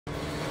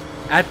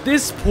At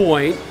this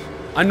point,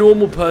 a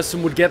normal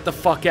person would get the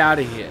fuck out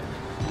of here.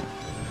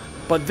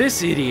 But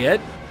this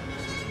idiot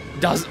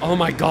does... Oh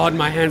my god,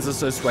 my hands are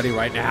so sweaty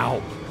right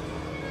now.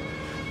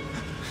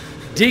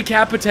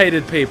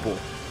 Decapitated people.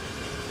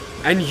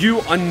 And you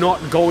are not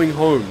going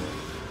home.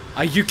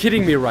 Are you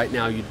kidding me right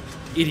now, you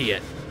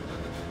idiot?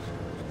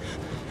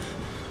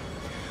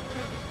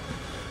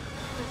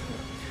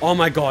 Oh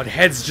my god,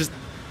 heads just...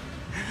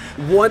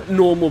 What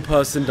normal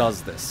person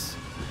does this?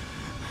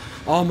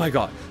 Oh my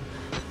god.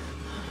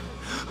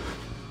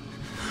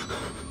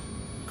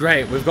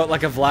 Great, we've got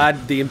like a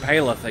Vlad the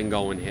Impaler thing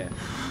going here.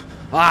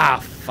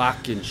 Ah,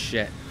 fucking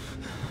shit.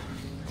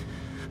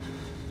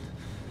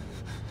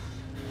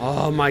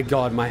 Oh my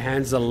god, my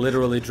hands are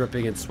literally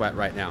dripping in sweat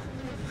right now.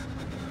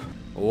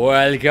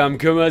 Welcome,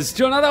 Kumas,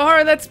 to another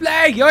horror Let's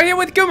Play! You're here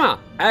with Kuma!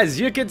 As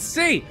you can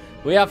see,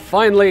 we are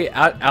finally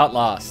at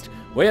Outlast.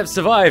 We have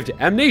survived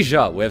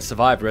Amnesia, we have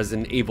survived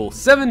Resident Evil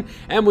 7,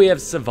 and we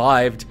have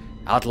survived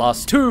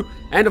Outlast 2,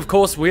 and of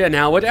course we are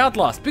now at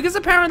Outlast, because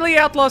apparently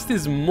Outlast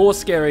is more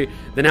scary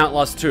than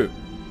Outlast 2.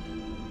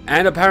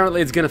 And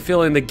apparently it's gonna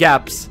fill in the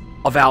gaps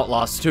of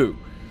Outlast 2.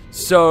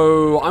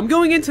 So, I'm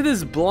going into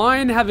this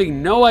blind,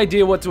 having no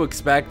idea what to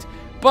expect,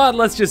 but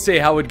let's just see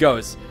how it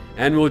goes,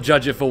 and we'll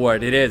judge it for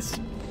what it is.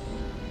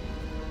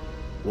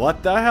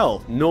 What the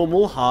hell?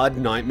 Normal, hard,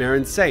 nightmare,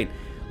 insane.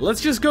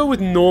 Let's just go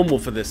with normal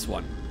for this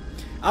one.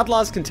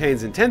 Outlast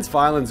contains intense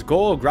violence,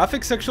 gore,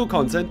 graphic sexual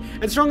content,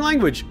 and strong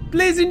language.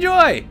 Please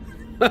enjoy!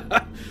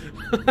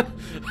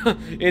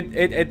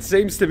 It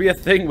seems to be a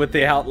thing with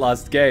the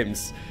Outlast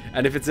games.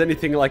 And if it's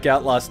anything like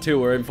Outlast 2,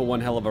 we're in for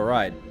one hell of a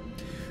ride.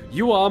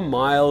 You are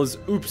Miles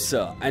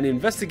Upshur, an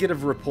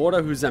investigative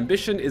reporter whose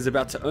ambition is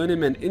about to earn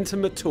him an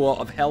intimate tour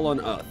of hell on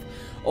Earth.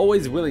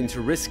 Always willing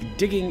to risk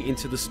digging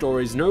into the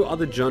stories no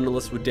other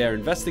journalist would dare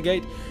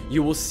investigate,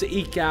 you will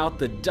seek out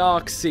the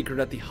dark secret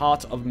at the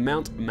heart of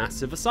Mount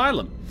Massive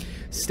Asylum.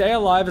 Stay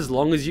alive as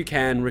long as you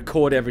can,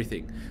 record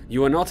everything.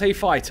 You are not a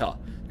fighter.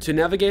 To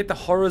navigate the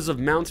horrors of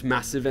Mount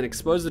Massive and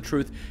expose the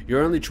truth,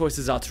 your only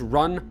choices are to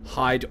run,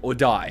 hide, or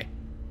die.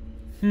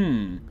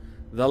 The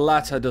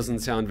latter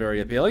doesn't sound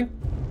very appealing.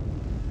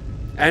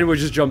 And we'll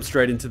just jump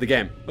straight into the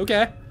game.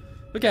 Okay.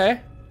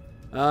 Okay.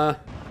 Uh-oh.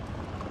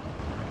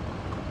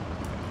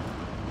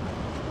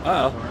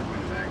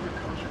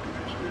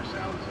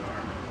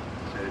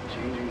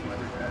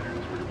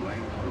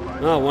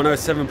 Oh,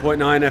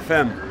 107.9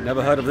 FM.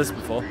 Never heard of this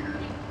before.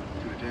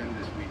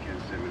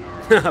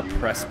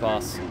 Press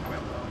pass.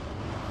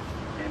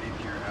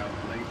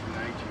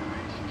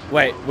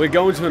 Wait, we're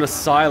going to an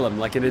asylum,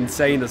 like an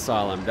insane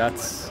asylum.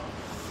 That's...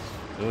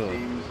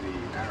 Ugh.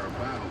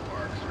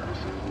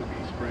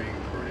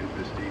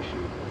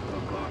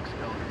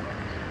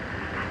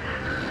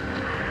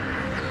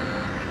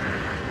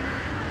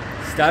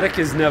 Static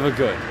is never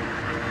good.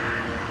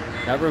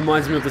 That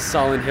reminds me of the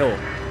Silent Hill.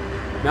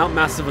 Mount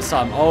Massive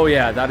Asylum. Oh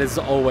yeah, that is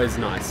always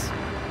nice.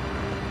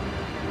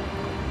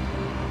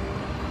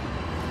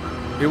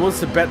 Who wants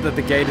to bet that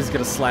the gate is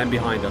going to slam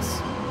behind us?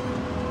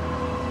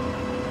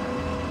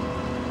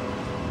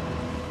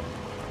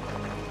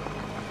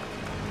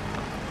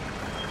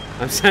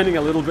 I'm sounding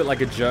a little bit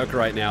like a jerk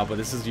right now, but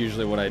this is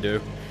usually what I do.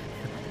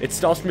 It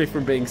stops me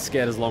from being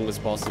scared as long as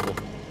possible.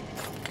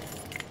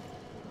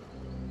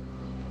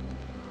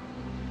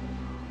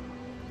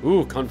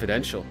 Ooh,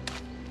 confidential.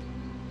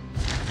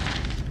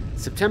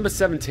 September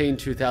 17,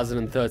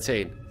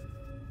 2013.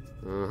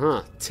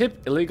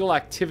 Tip illegal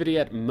activity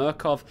at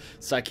Murkoff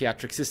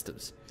Psychiatric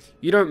Systems.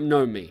 You don't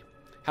know me.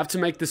 Have to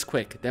make this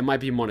quick. There might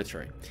be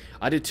monitoring.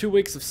 I did 2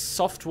 weeks of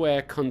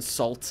software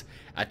consult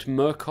at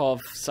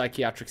Murkoff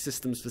Psychiatric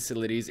Systems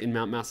facilities in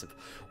Mount Massive.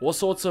 All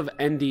sorts of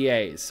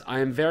NDAs.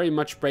 I am very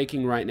much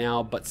breaking right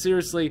now, but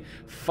seriously,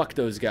 fuck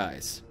those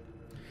guys.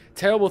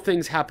 Terrible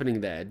things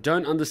happening there.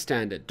 Don't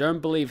understand it. Don't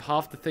believe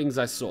half the things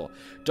I saw.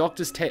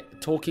 Doctors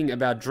talking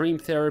about dream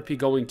therapy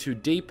going too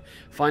deep,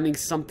 finding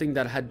something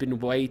that had been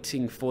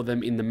waiting for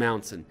them in the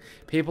mountain.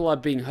 People are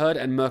being hurt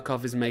and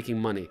Murkoff is making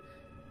money.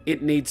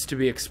 It needs to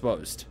be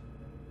exposed.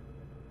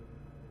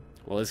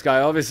 Well, this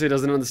guy obviously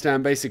doesn't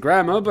understand basic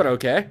grammar, but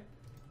okay.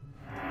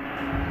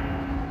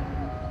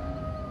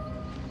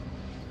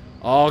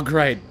 Oh,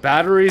 great.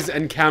 Batteries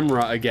and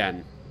camera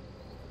again.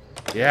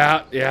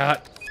 Yeah,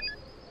 yeah.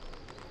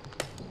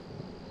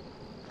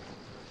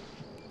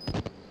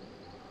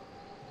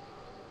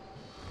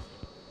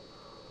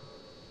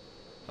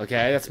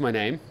 Okay, that's my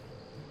name.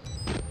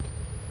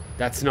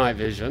 That's night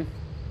vision.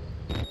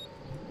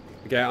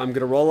 Okay, I'm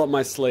gonna roll up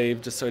my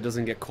sleeve just so it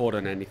doesn't get caught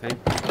on anything.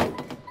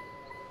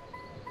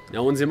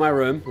 No one's in my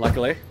room,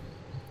 luckily.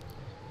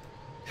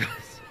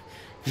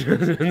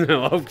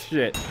 No, oh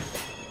shit.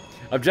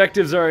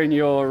 Objectives are in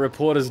your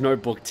reporter's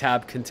notebook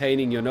tab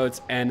containing your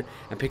notes N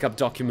and pick up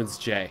documents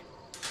J.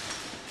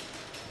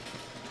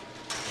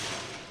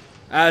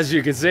 As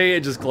you can see,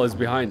 it just closed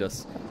behind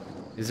us.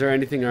 Is there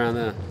anything around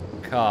the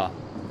car?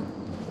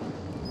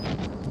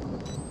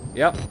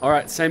 Yep,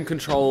 alright, same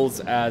controls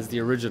as the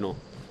original.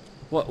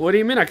 What do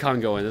you mean I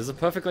can't go in? There's a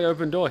perfectly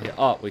open door here.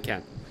 Oh, we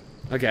can.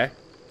 Okay.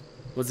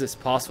 What's this?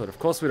 Password. Of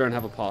course we don't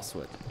have a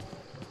password.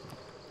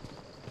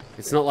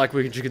 It's not like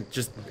we could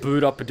just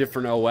boot up a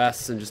different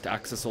OS and just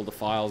access all the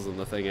files on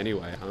the thing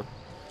anyway, huh?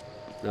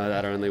 No,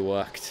 that only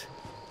worked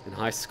in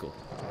high school.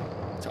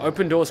 To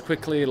open doors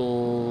quickly,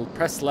 it'll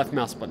press the left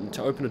mouse button.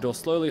 To open a door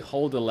slowly,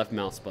 hold the left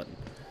mouse button.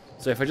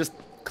 So if I just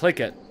click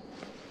it...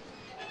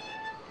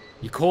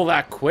 You call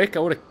that quick? I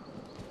would've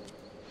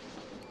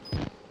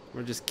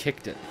just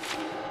kicked it.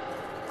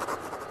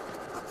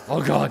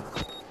 Oh god.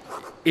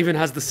 Even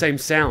has the same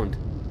sound.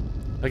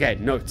 Okay,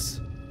 notes.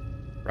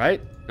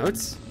 Right?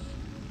 Notes?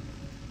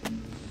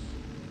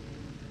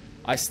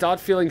 I start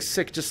feeling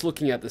sick just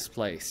looking at this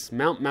place.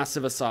 Mount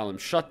Massive Asylum,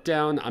 shut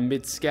down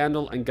amid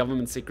scandal and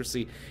government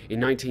secrecy in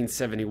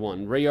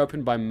 1971.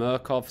 Reopened by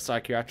Murkoff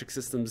Psychiatric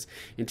Systems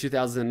in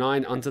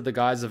 2009 under the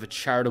guise of a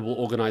charitable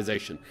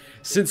organization.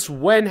 Since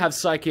when have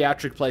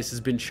psychiatric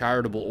places been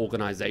charitable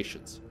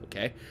organizations?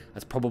 Okay,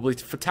 that's probably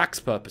for tax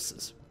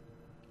purposes.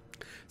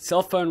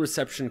 Cell phone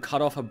reception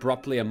cut off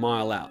abruptly a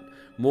mile out.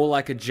 More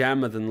like a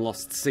jammer than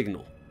lost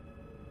signal.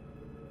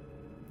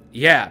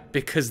 Yeah,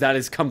 because that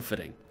is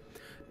comforting.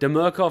 The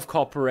Murkoff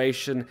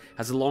Corporation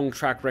has a long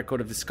track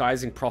record of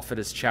disguising profit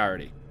as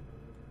charity.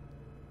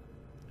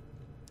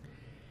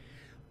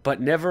 But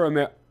never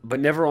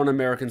on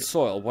American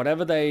soil.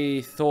 Whatever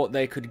they thought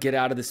they could get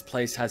out of this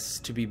place has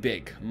to be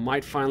big.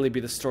 Might finally be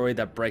the story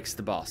that breaks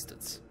the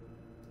bastards.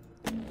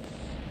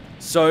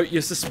 So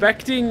you're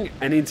suspecting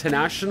an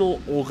international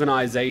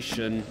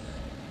organization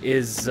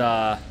is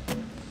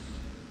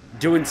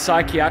doing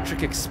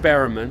psychiatric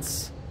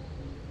experiments,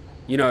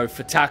 you know,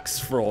 for tax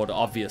fraud,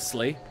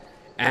 obviously.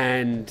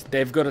 And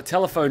they've got a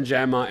telephone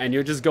jammer and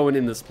you're just going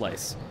in this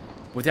place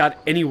without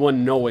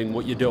anyone knowing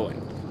what you're doing.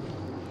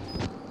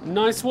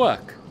 Nice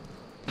work.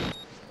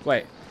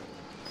 Wait.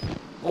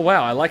 Oh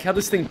wow, I like how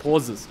this thing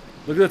pauses.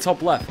 Look at the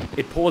top left.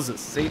 It pauses.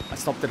 See, I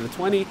stopped it at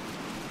 20.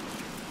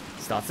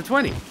 Starts at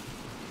 20.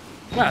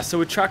 Wow,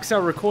 so it tracks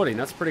our recording.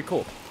 That's pretty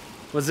cool.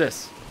 What's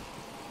this?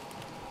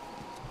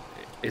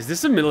 Is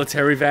this a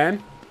military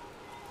van?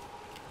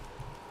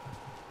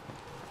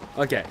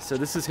 Okay, so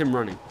this is him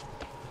running.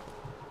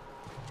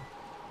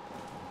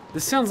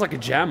 This sounds like a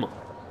jammer.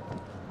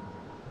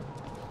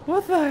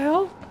 What the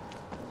hell?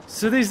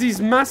 So there's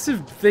these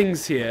massive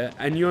things here,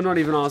 and you're not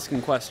even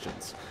asking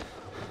questions.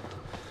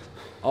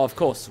 Oh, of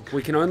course.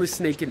 We can only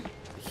sneak in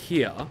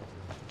here.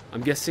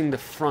 I'm guessing the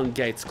front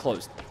gate's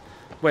closed.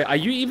 Wait, are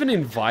you even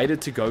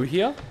invited to go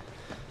here?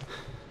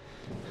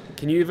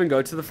 Can you even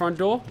go to the front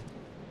door?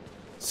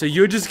 So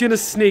you're just gonna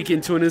sneak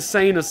into an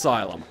insane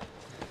asylum.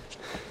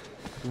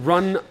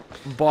 Run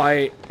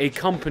by a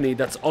company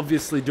that's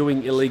obviously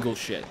doing illegal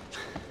shit.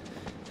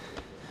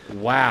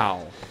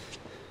 Wow.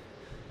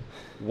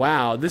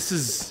 Wow, this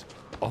is...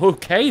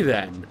 Okay,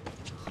 then.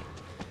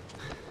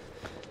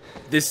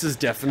 This is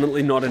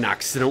definitely not an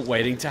accident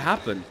waiting to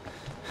happen.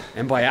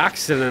 And by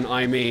accident,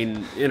 I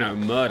mean, you know,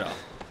 murder.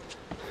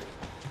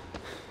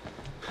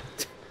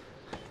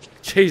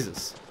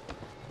 Jesus.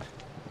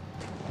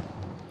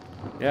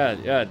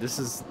 Yeah, this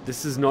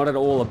is not at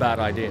all a bad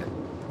idea.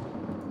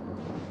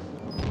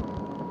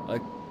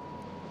 Like,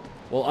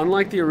 well,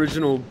 unlike the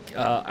original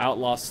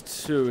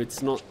Outlast 2,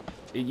 it's not...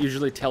 It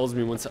usually tells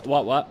me when...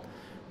 What?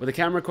 With a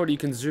camera recorder, you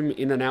can zoom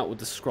in and out with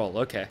the scroll.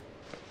 Okay.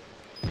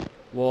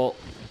 Well,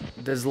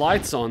 there's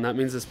lights on. That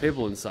means there's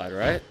people inside,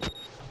 right?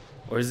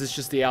 Or is this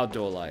just the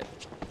outdoor light?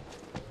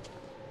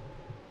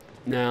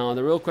 Now,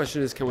 the real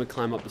question is, can we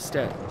climb up the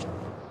stairs?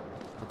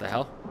 What the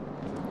hell?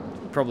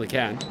 Probably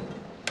can.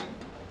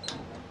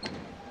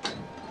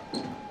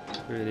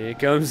 And here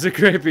comes the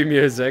creepy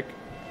music.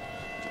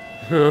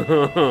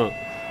 To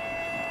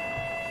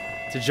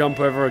jump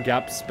over a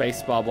gap,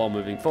 spacebar while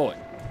moving forward.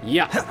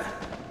 Yeah.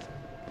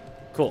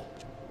 Cool.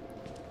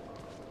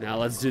 Now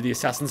let's do the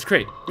Assassin's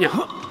Creed. Yeah.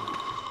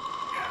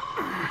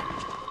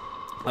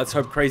 Let's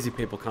hope crazy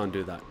people can't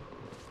do that.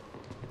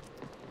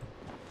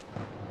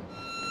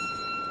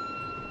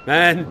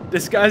 Man,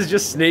 this guy's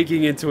just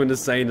sneaking into an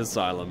insane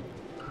asylum.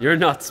 You're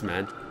nuts,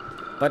 man.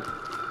 But...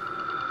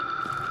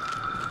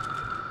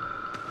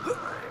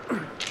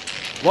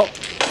 Whoa.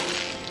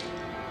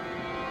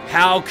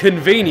 How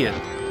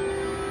convenient.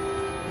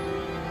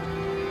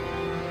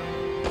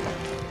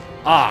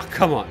 Ah,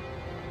 come on.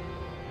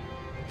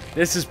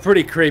 This is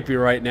pretty creepy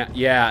right now.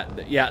 Yeah,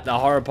 the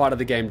horror part of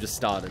the game just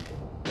started.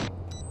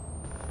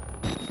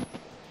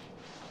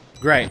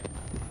 Great.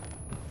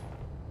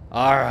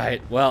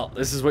 Alright, well,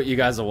 this is what you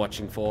guys are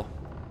watching for.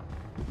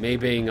 Me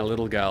being a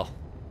little girl.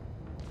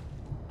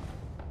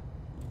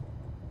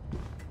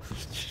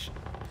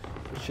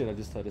 Shit, I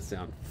just heard a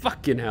sound.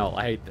 Fucking hell,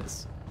 I hate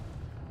this.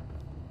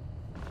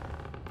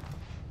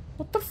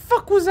 What the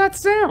fuck was that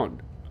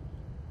sound?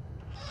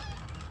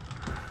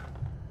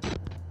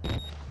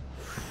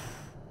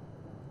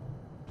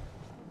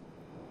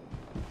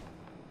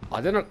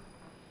 Oh, they're not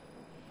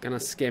gonna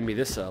scare me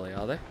this early,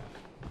 are they?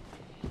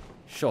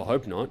 Sure,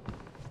 hope not.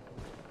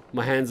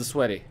 My hands are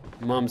sweaty.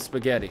 Mom's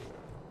spaghetti.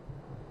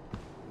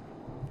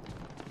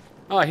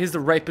 Oh, here's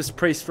the rapist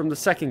priest from the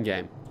second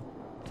game.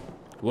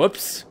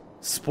 Whoops.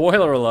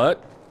 Spoiler alert.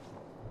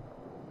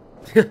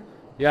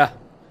 Yeah.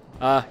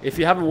 If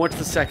you haven't watched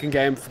the second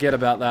game, forget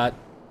about that.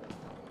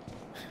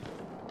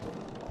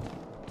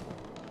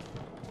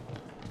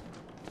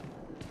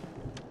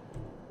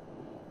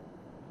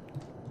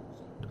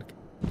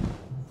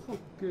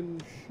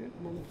 Fucking shit,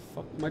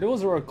 motherfucker. My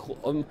doors are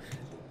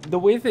the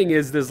weird thing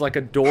is there's like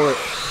a door.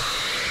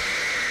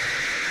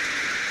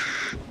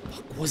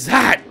 What was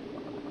that?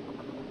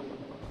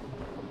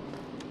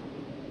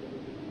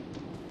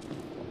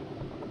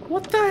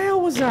 What the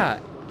hell was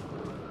that?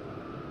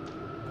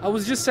 I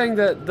was just saying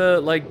that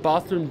the like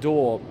bathroom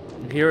door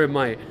here in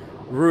my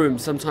room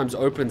sometimes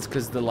opens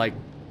because the like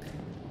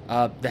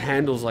the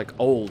handle's like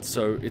old,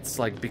 so it's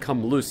like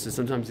become loose, so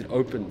sometimes it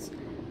opens.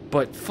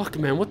 But fuck,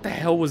 man, what the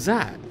hell was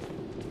that?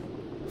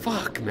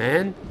 Fuck,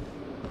 man.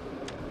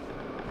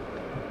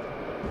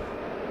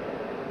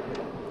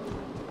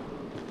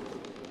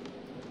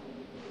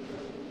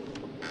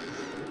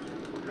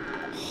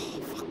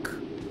 Oh, fuck.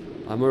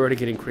 I'm already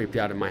getting creeped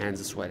out and my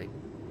hands are sweating.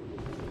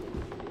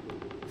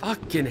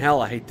 Fucking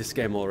hell, I hate this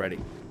game already.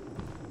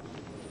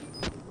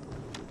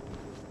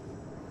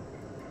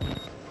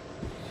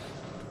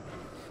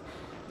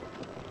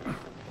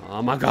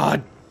 Oh my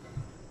god.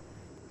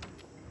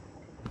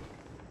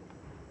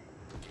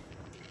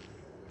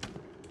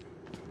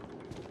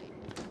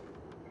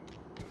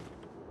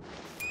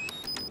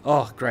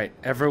 Oh, great.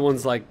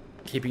 Everyone's like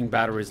keeping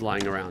batteries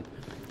lying around.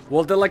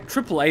 Well, they're like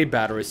AAA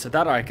batteries, so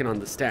that I can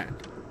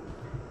understand.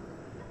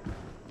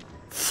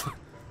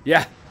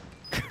 Yeah.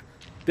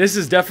 This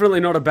is definitely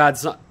not a bad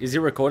sign. Is he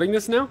recording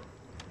this now?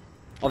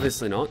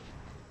 Obviously not.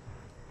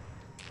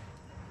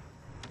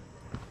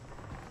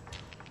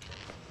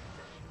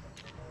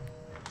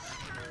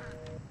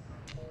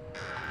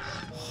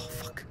 Oh,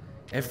 fuck.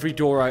 Every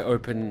door I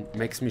open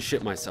makes me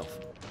shit myself.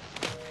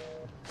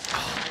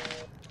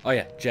 Oh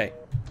yeah, Jay.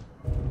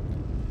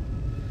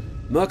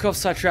 Murkoff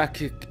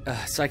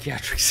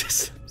psychiatric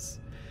systems.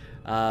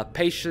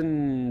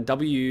 Patient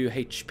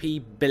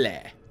WHP Billy.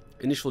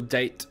 Initial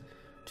date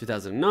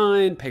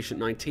 2009. Patient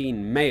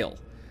 19, male.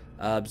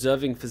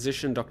 Observing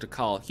physician Dr.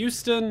 Carl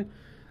Houston.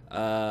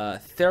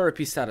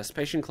 Therapy status.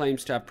 Patient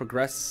claims to have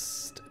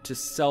progressed to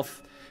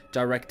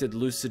self-directed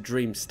lucid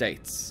dream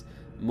states.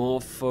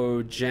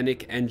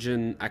 Morphogenic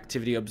engine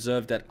activity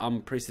observed at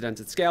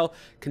unprecedented scale.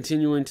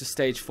 Continuing to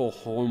stage 4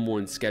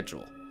 hormone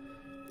schedule.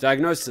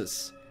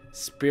 Diagnosis.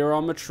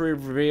 Spirometry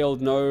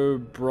revealed no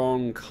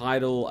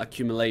bronchial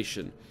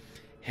accumulation.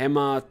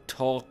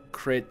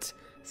 Hematocrit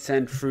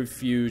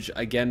centrifuge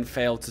again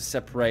failed to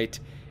separate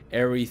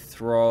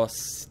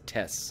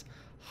erythrocytes.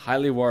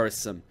 Highly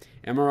worrisome.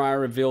 MRI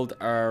revealed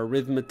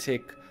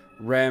arrhythmic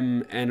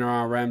REM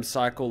NREM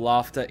cycle,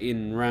 laughter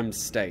in REM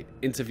state.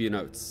 Interview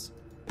notes.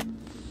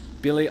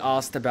 Billy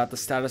asked about the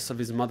status of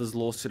his mother's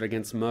lawsuit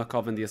against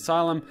Murkoff and the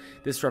asylum.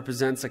 This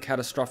represents a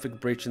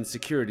catastrophic breach in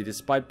security.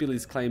 Despite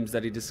Billy's claims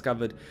that he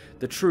discovered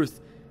the truth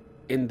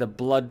in the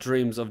blood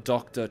dreams of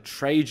Dr.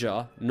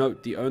 Trager,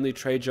 note the only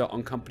Trager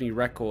on company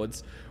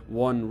records,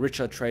 one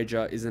Richard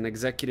Trager, is an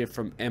executive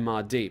from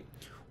MRD.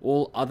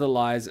 All other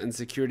lies and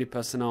security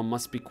personnel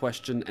must be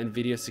questioned and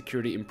video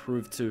security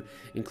improved to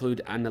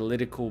include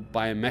analytical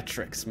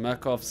biometrics.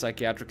 Murkoff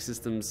Psychiatric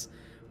Systems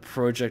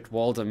Project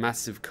Walder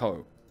Massive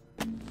Co.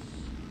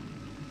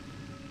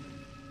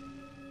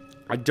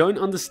 I don't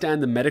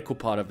understand the medical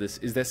part of this.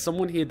 Is there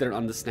someone here that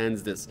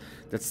understands this,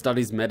 that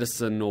studies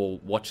medicine or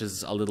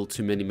watches a little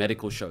too many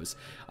medical shows?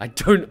 I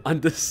don't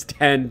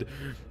understand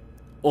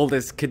all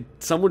this. Could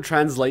someone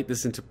translate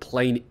this into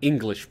plain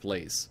English,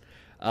 please?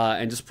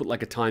 And just put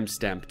like a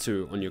timestamp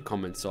too on your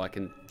comments so I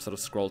can sort of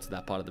scroll to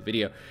that part of the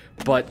video.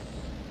 But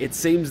it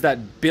seems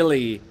that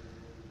Billy's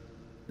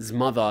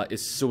mother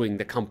is suing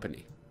the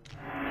company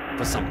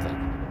for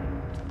something.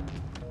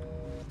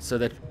 So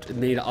they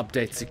need to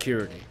update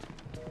security.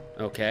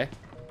 Okay.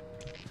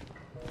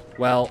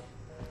 Well,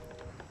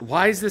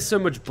 why is there so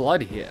much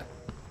blood here?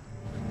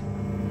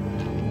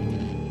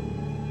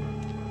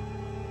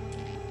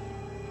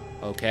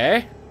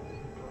 Okay.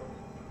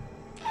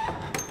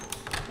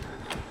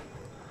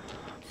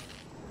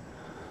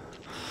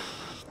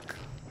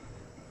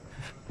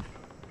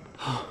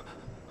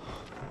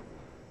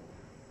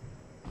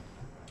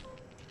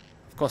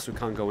 Of course we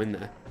can't go in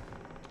there.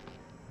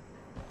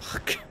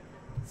 Fuck.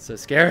 It's so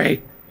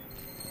scary.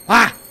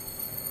 Ah!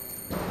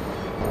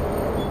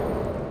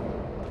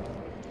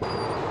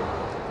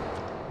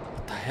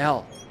 What the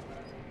hell?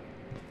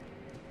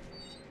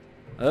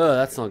 Oh,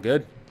 that's not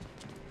good.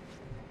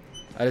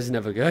 That is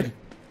never good.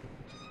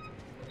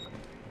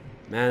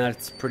 Man,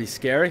 that's pretty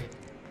scary.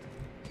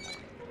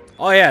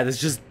 Oh yeah,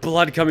 there's just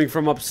blood coming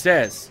from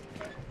upstairs.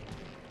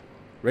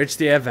 Reach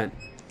the air vent.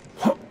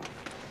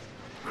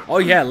 Oh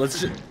yeah, let's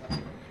just...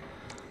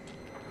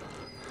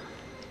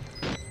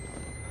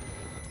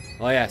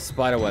 Oh yeah,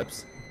 spider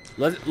webs.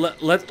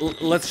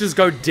 Let's just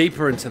go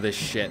deeper into this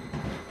shit.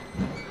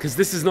 Because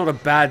this is not a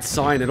bad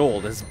sign at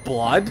all. There's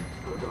blood.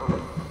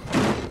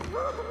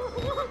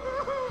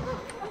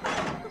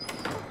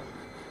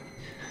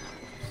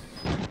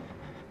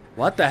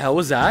 What the hell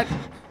was that?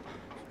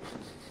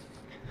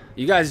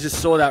 You guys just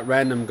saw that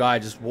random guy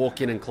just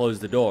walk in and close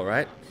the door,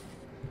 right?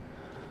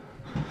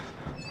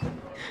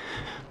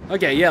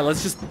 Okay, yeah,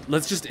 let's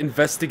just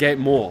investigate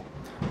more.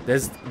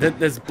 There's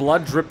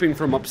blood dripping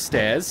from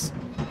upstairs.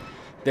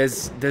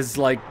 There's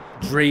like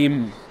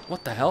dream.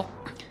 What the hell?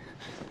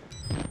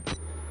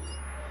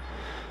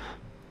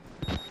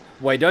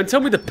 Wait, don't tell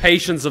me the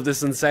patients of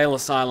this insane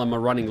asylum are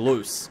running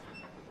loose.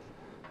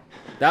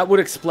 That would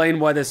explain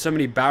why there's so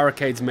many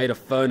barricades made of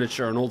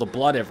furniture and all the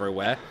blood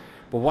everywhere.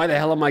 But why the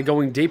hell am I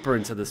going deeper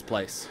into this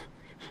place?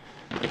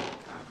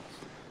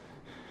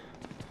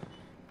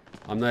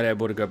 I'm not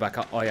able to go back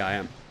up. Oh yeah, I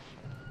am.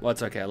 Well,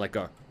 it's okay. Let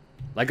go.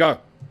 Let go.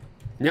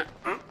 Yeah.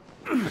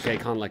 Okay,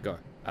 can't let go.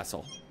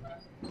 Asshole.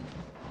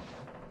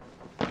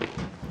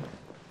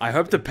 I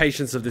hope the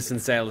patients of this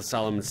insane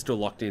asylum are still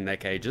locked in their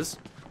cages.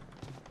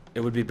 It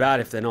would be bad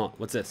if they're not.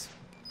 What's this?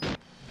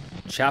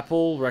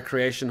 Chapel,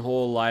 recreation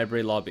hall,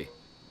 library, lobby.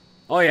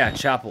 Oh yeah,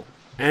 chapel.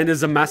 And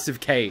there's a massive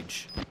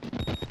cage.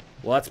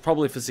 Well, that's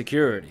probably for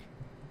security.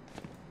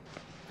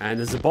 And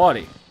there's a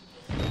body.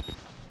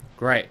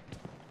 Great.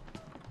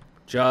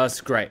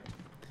 Just great.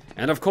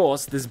 And of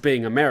course, this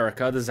being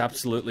America, there's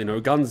absolutely no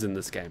guns in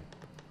this game.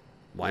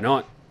 Why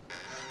not?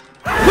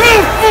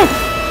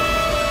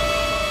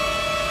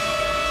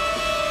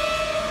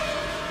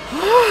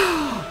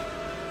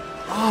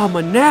 Oh,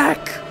 my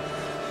neck!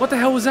 What the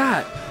hell was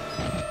that?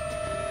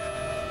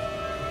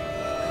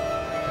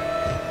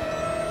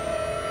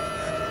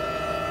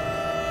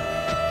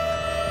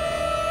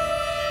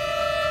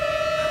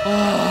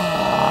 Oh.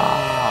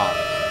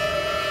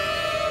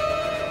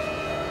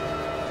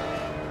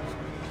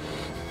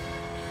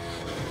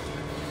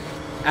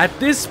 At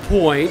this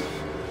point,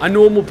 a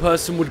normal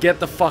person would get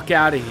the fuck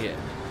out of here.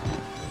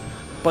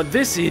 But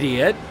this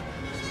idiot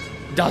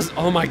does...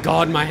 Oh my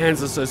god, my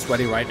hands are so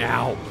sweaty right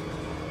now.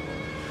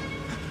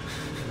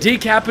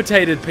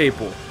 Decapitated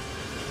people.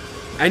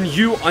 And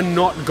you are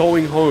not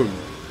going home.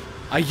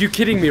 Are you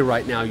kidding me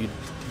right now, you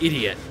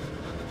idiot?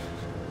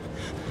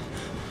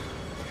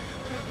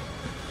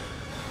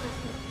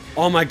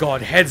 Oh my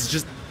god, heads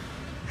just...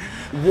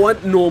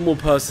 What normal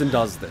person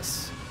does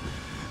this?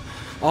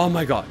 Oh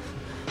my god.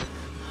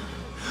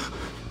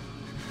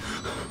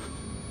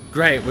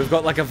 Great, we've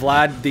got like a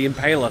Vlad the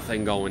Impaler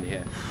thing going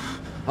here.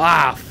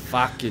 Ah,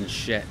 fucking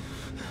shit.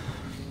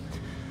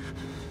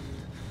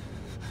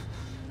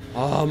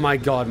 Oh my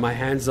god, my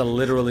hands are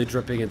literally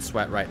dripping in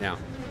sweat right now.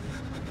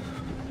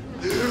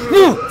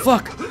 Oh,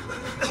 fuck!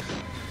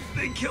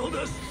 They killed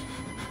us.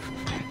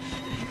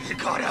 They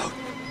got out.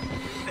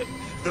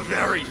 The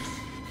variants.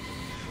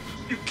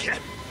 You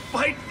can't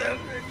fight them.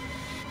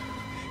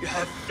 You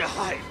have to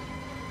hide.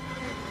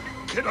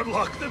 You can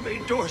unlock the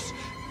main doors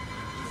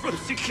from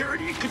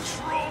security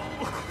control.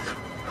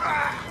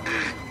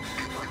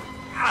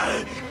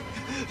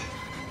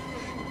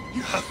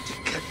 You have to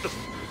get the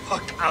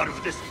fuck out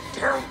of this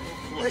terrible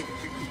place.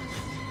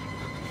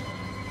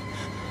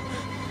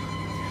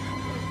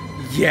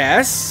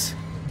 Yes.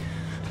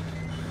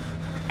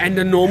 And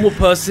a normal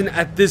person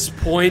at this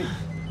point...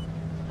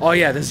 Oh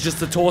yeah, there's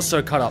just the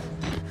torso cut up.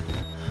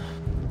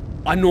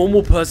 A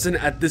normal person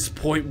at this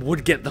point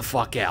would get the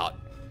fuck out.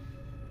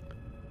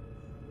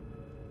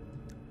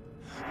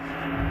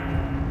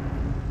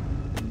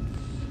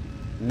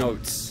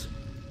 Notes.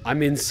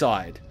 I'm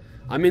inside.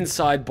 I'm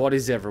inside,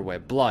 bodies everywhere.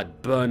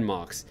 Blood, burn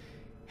marks.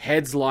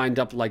 Heads lined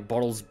up like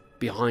bottles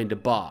behind a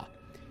bar.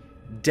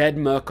 Dead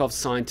Murkoff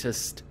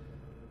scientist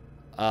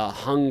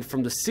hung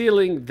from the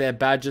ceiling. Their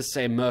badges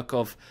say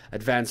Murkoff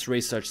Advanced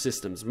Research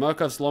Systems.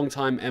 Murkoff's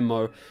longtime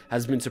MO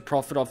has been to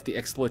profit off the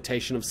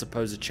exploitation of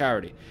supposed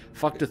charity.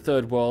 Fuck the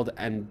third world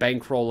and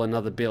bankroll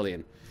another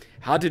billion.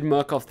 How did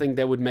Murkoff think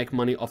they would make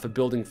money off a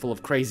building full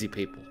of crazy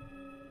people?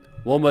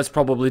 We'll most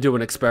probably do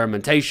an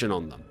experimentation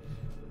on them.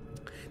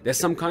 There's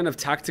some kind of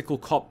tactical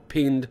cop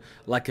pinned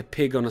like a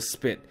pig on a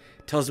spit.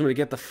 Tells me to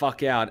get the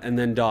fuck out and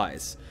then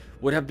dies.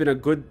 Would have been a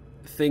good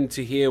thing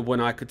to hear when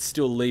I could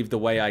still leave the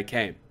way I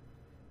came.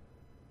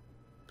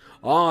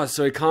 Oh,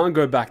 so he can't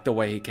go back the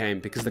way he came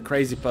because the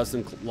crazy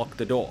person locked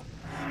the door.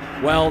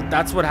 Well,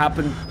 that's what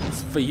happened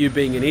for you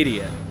being an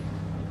idiot.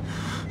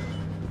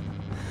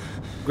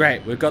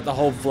 Great, we've got the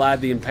whole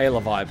Vlad the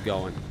Impaler vibe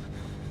going.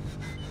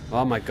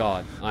 Oh my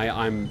god,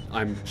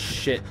 I'm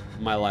shit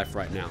my life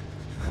right now.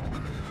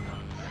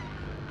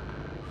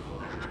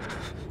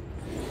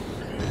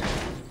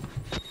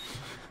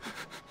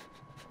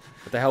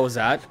 What the hell was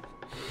that?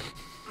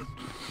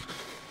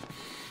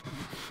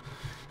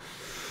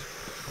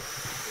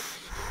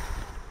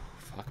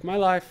 Fuck my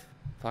life.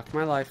 Fuck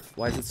my life.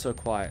 Why is it so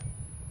quiet?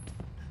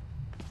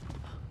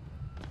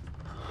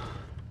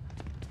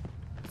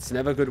 It's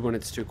never good when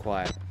it's too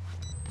quiet.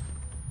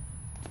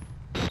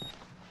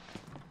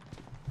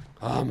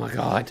 Oh my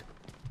god.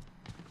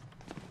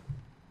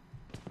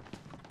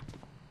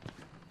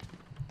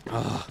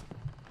 Oh.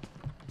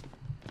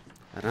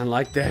 I don't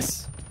like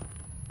this.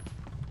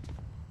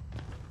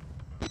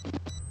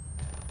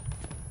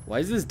 Why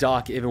is this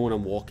dark even when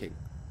I'm walking?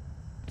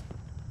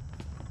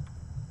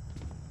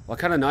 What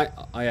kind of night?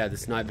 Oh yeah,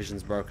 this night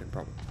vision's broken,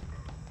 probably.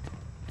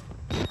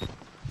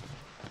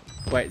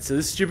 Wait, so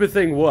this stupid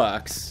thing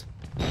works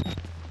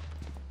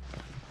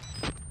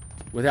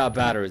without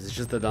batteries. It's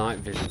just that the night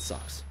vision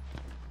sucks.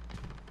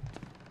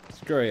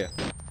 Screw you.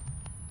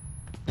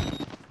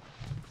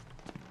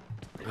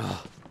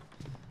 Oh.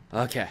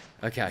 Okay,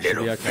 okay, I should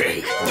be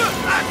okay. What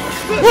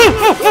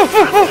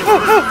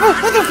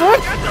the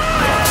fuck?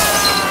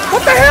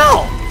 What the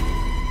hell?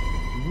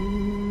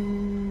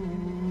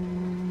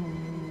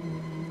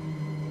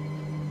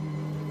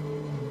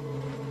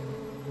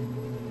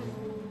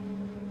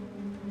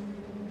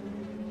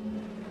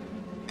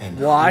 And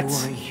what?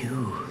 Who are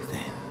you,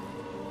 then?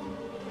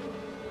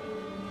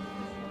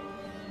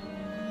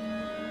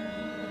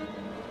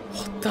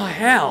 What the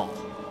hell?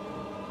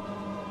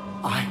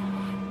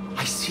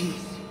 I see.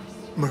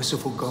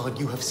 Merciful God,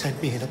 you have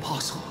sent me an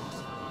apostle.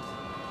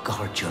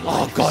 Guard your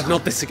life. Oh God, son.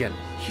 not this again.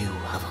 You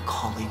have a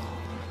calling.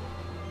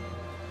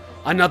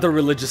 Another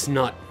religious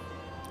nut.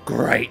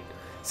 Great.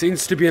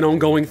 Seems to be an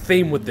ongoing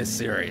theme with this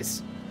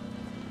series.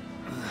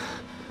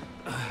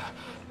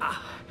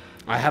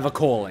 I have a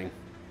calling.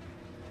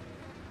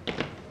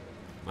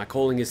 My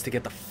calling is to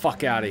get the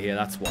fuck out of here,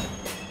 that's what.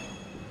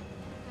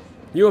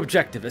 New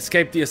objective,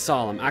 escape the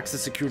asylum.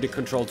 Access security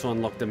control to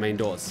unlock the main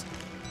doors.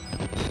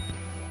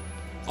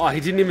 Oh, he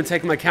didn't even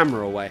take my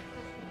camera away.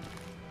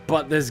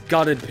 But there's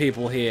gutted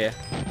people here.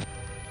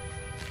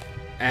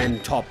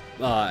 And top,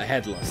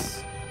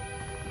 headless.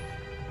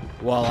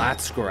 Well,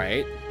 that's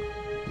great.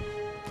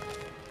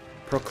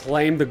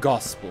 Proclaim the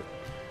gospel.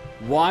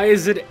 Why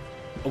is it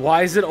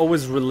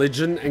always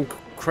religion and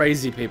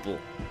crazy people?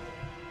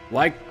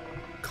 Why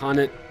can't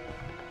it...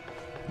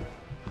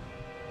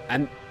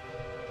 And...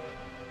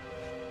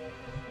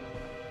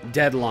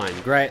 Deadline.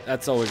 Great.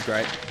 That's always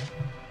great.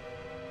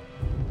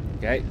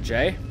 Okay,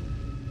 Jay.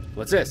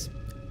 What's this?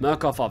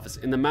 Murkoff office.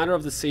 In the matter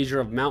of the seizure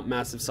of Mount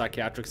Massive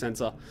Psychiatric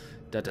Center.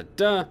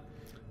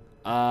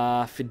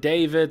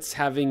 Affidavits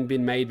having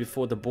been made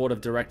before the board of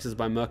directors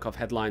by Murkoff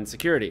Headline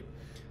Security.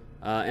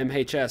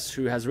 MHS,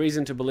 who has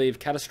reason to believe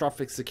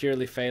catastrophic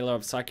security failure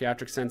of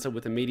psychiatric center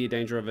with immediate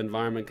danger of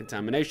environment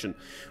contamination.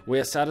 We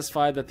are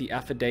satisfied that the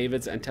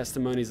affidavits and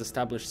testimonies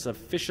establish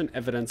sufficient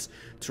evidence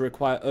to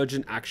require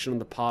urgent action on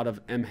the part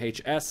of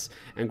MHS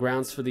and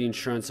grounds for the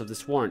insurance of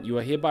this warrant. You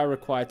are hereby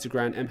required to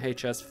grant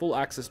MHS full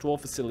access to all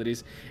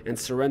facilities and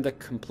surrender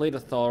complete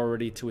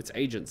authority to its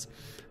agents.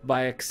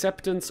 By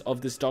acceptance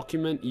of this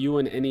document, you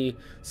and any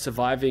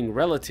surviving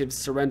relatives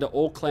surrender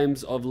all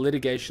claims of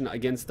litigation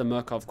against the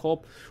Murkoff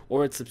Corp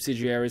or its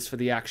subsidiaries for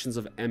the actions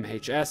of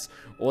MHS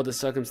or the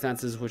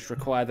circumstances which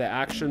require their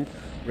action,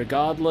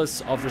 regardless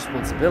of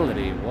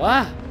responsibility.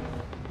 What?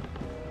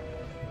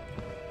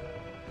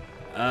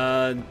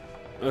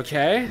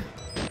 Okay.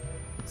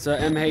 So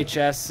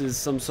MHS is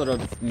some sort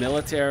of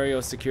military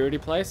or security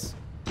place?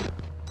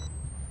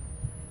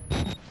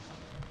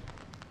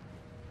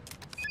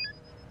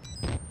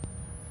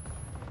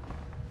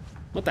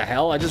 What the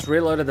hell? I just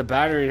reloaded the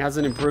battery and it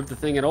hasn't improved the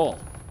thing at all.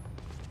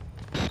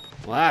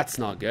 Well, that's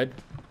not good.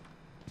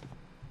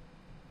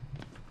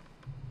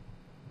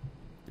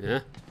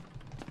 Yeah.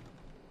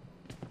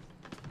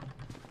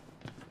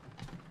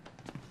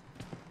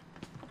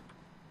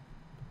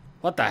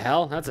 What the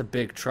hell? That's a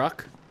big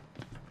truck.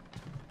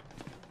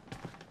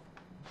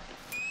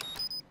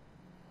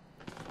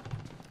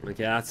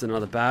 Okay, that's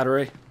another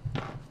battery.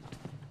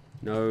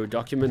 No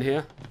document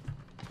here.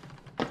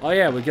 Oh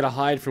yeah, we gotta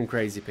hide from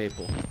crazy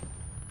people.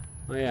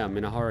 Oh yeah, I'm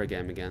in a horror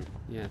game again.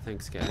 Yeah,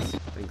 thanks guys.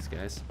 Thanks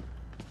guys.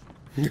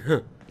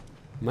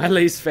 My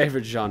least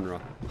favorite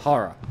genre.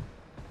 Horror.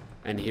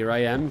 And here I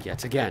am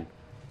yet again.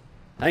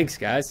 Thanks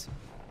guys.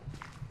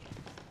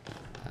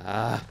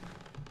 Yeah.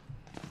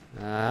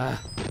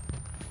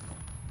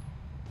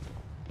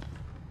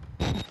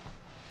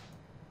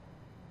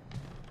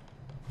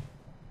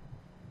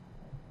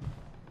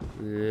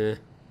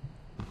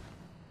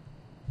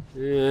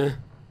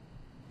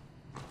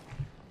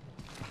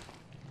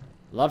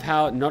 Love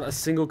how not a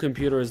single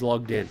computer is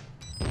logged in.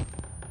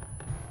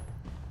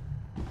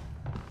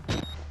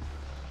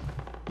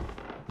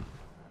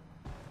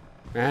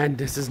 And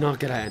this is not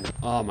gonna end.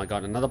 Oh my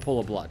god, another pool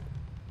of blood.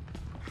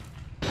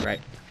 Great.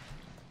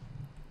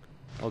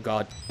 Oh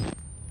god.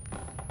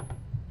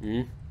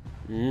 Oh,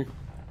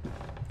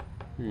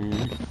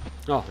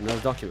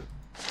 another document.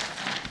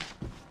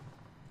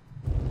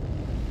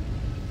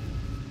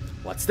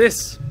 What's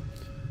this?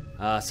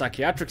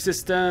 Psychiatric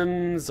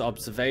systems,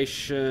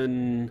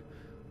 observation,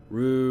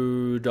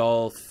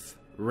 Rudolph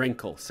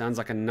Wrinkle. Sounds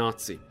like a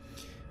Nazi.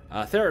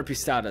 Therapy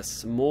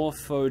status,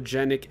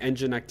 morphogenic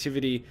engine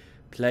activity,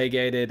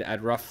 plaguated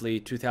at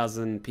roughly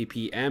 2000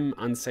 ppm,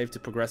 unsafe to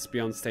progress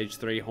beyond stage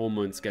 3,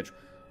 hormone schedule.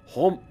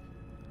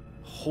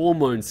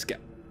 Hormone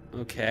schedule.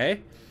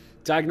 Okay.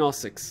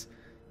 Diagnostics.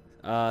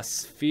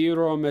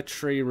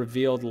 Spherometry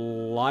revealed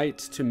light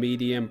to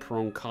medium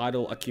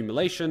bronchial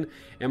accumulation.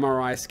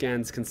 MRI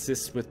scans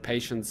consist with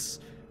patients'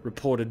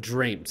 reported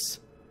dreams.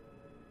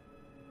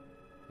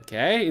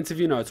 Okay,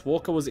 interview notes.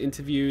 Walker was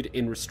interviewed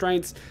in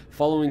restraints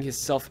following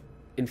his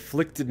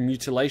self-inflicted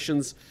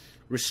mutilations.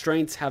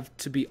 Restraints have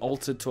to be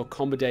altered to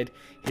accommodate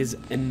his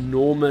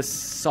enormous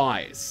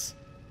size.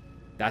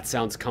 That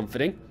sounds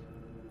comforting.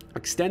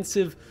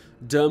 Extensive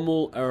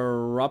dermal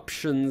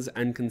eruptions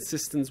and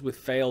consistent with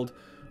failed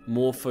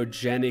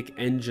morphogenic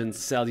engine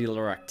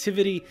cellular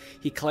activity.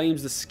 He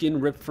claims the skin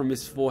ripped from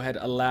his forehead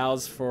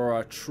allows for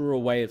a truer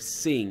way of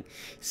seeing.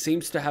 He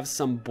seems to have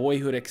some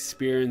boyhood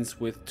experience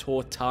with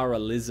tortara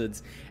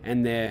lizards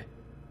and their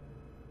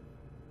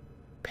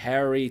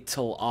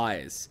parietal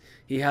eyes.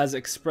 He has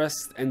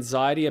expressed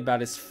anxiety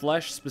about his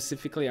flesh,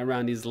 specifically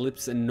around his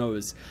lips and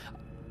nose.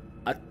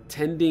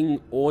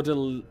 Attending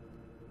orderlies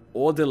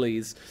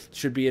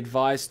should be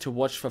advised to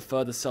watch for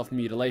further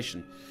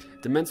self-mutilation.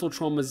 The mental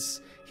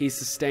traumas he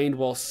sustained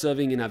while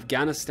serving in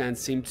Afghanistan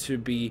seem to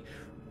be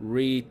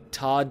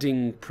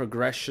retarding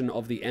progression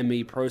of the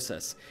ME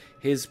process.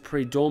 His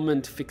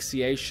predominant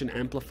fixation,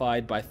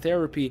 amplified by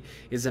therapy,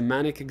 is a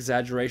manic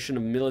exaggeration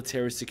of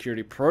military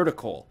security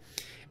protocol.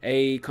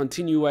 A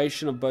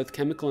continuation of both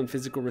chemical and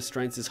physical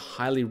restraints is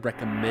highly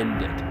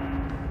recommended.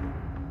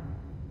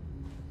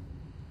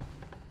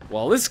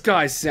 Well, this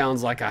guy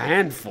sounds like a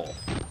handful.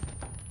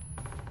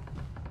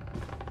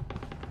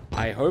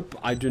 I hope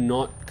I do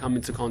not come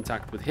into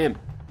contact with him.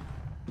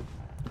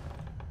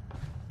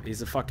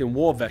 He's a fucking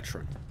war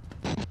veteran.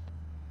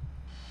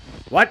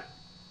 What?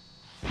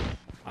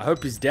 I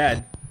hope he's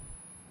dead.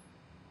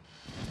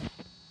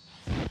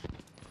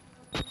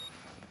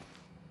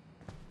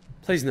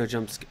 Please no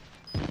jump scare.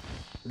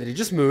 Did he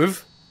just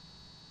move?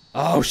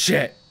 Oh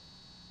shit.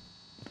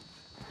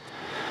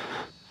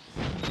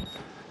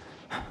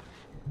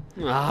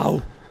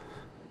 Ow.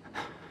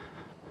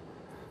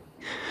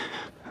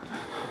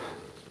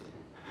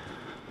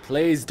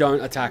 Please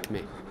don't attack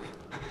me.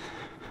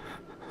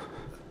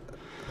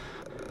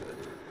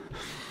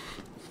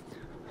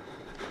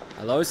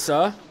 Hello,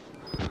 sir?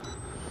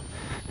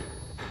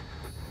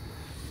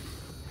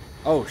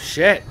 Oh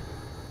shit.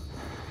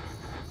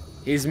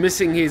 He's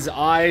missing his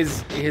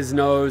eyes, his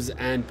nose,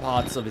 and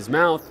parts of his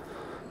mouth.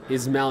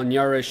 He's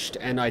malnourished,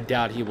 and I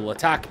doubt he will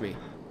attack me.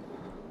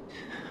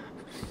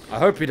 I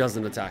hope he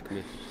doesn't attack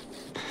me.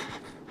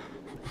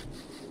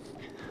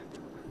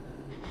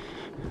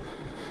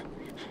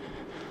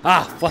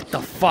 Ah, what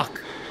the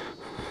fuck?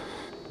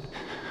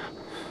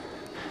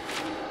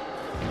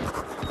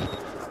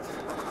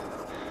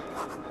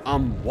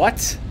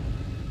 What?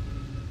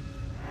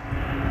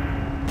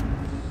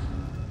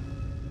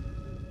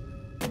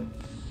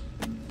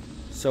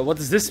 So what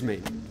does this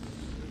mean?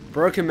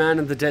 Broken man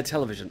and the dead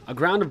television. A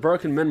ground of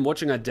broken men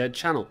watching a dead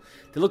channel.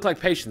 They look like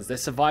patients. They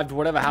survived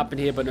whatever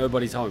happened here, but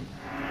nobody's home.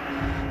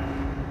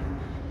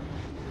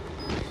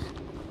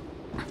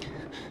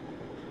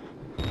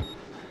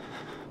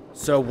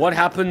 So what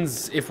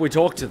happens if we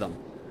talk to them?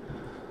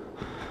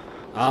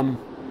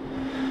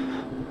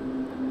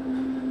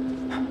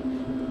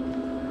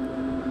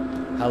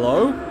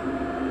 Hello?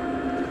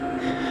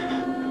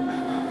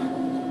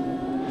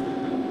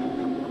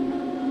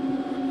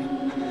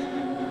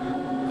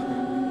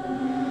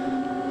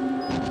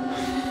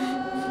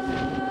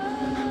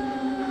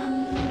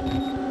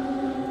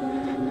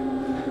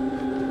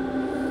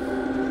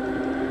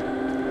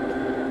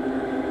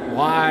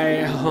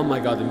 Why? Oh my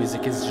god, the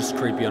music is just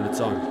creepy on its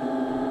own.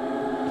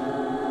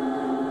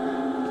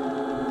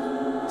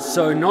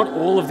 So not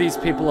all of these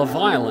people are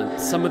violent.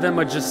 Some of them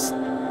are just...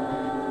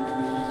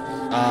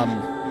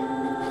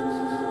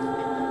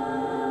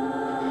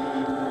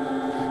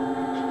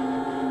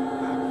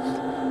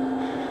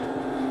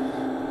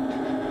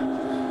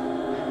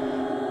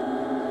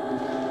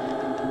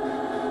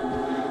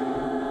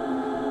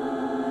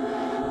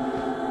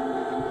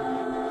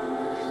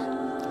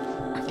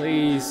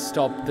 Please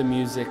stop the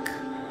music.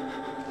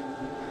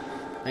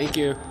 Thank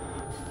you.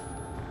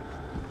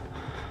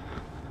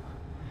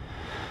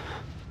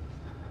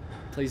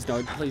 Please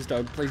don't, please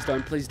don't, please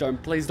don't, please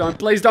don't, please don't,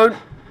 please don't!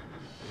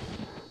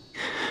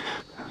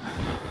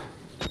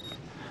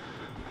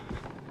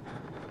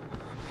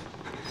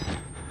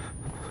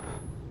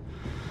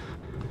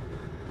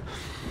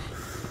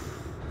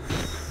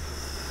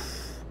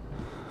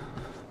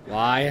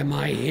 Why am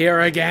I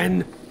here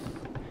again?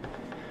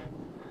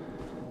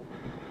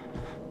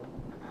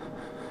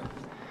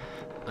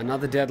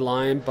 Another dead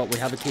lion, but we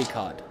have a key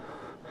card.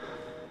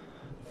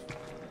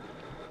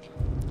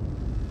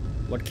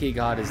 What key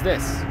card is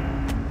this?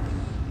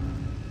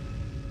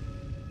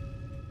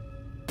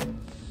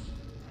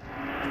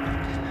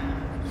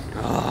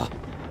 Ah.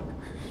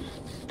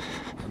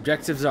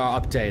 Objectives are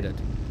updated.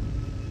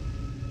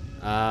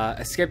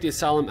 Escape the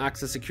asylum,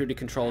 access security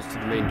controls to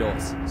the main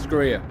doors.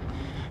 Screw you.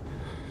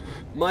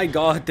 My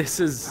god, this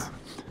is...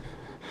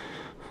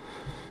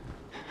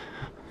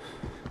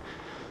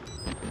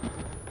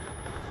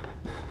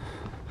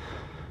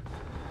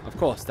 Of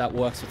course, that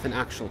works with an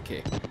actual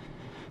key.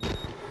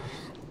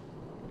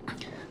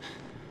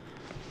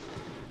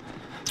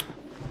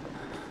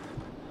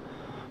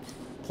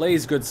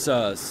 Please, good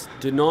sirs,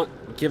 do not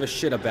give a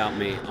shit about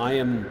me. I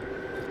am...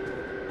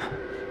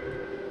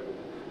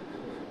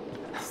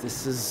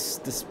 Is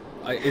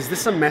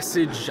this a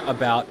message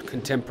about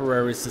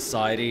contemporary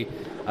society?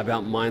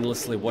 About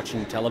mindlessly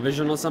watching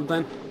television or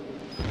something?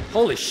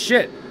 Holy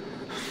shit!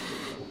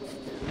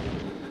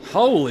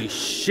 Holy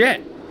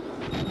shit.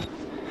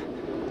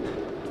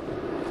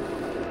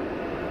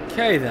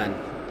 Okay then.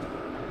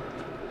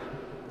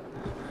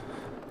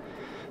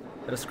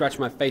 Better scratch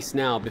my face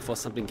now before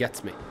something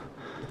gets me.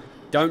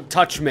 Don't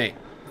touch me.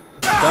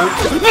 Don't.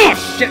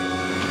 Oh shit!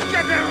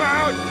 Get him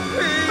out!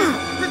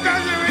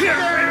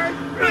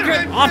 Please!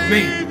 Get off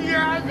me!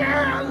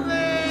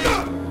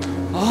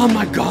 Oh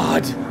my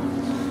god!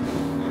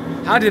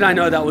 How did I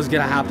know that was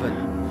gonna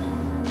happen?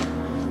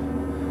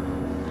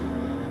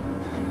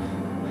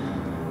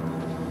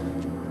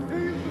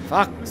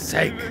 Fuck's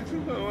sake.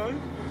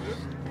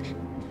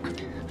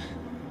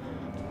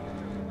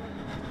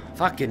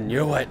 Fucking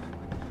knew it.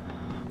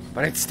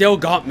 But it still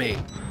got me.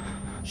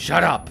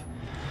 Shut up.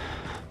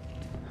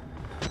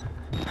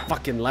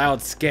 Fucking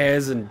loud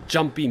scares and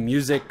jumpy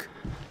music.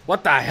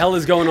 What the hell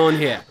is going on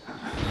here?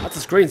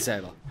 That's a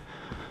screensaver.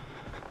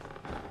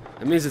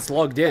 That means it's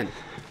logged in.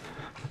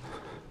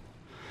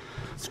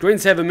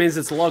 Screensaver means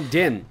it's logged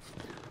in.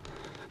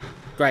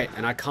 Great,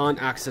 and I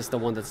can't access the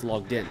one that's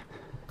logged in.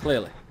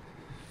 Clearly.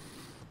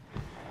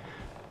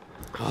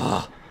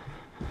 Ah.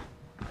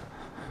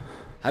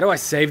 How do I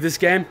save this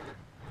game?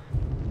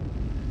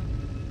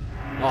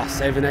 Oh,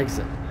 save and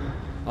exit.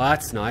 Oh,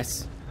 that's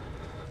nice.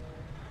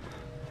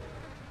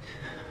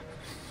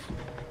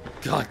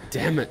 God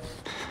damn it.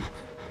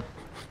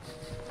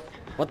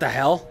 What the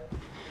hell?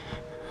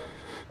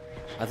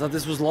 I thought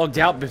this was logged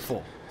out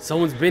before.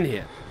 Someone's been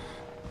here.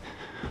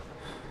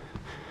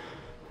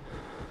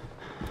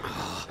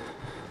 Oh.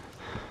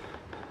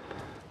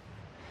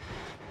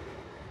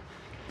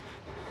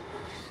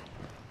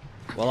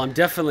 Well, I'm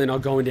definitely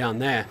not going down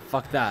there.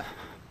 Fuck that.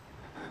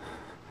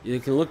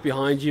 You can look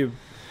behind you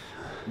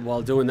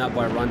while doing that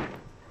by run.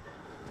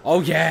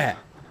 Oh yeah.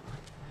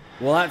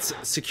 Well, that's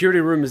security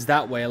room is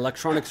that way.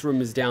 Electronics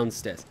room is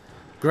downstairs.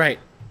 Great.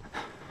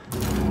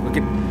 Look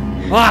at.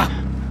 Ah!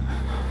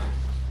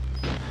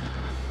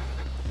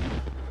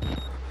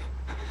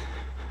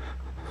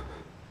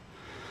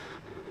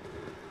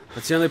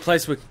 That's the only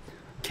place we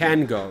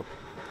can go.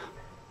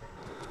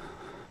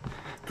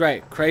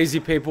 Great. Crazy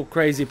people,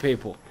 crazy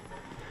people.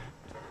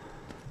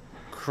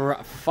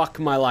 Fuck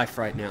my life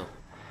right now.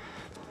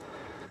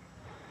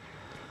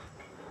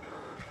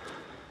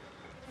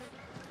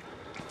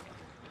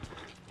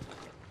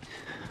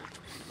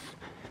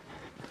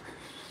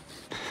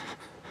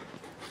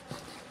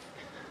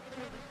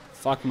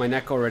 Fuck, my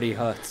neck already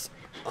hurts.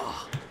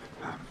 Oh.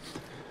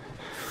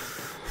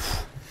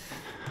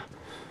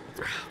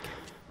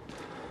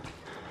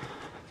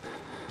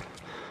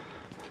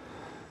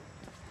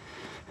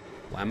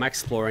 Why am I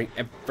exploring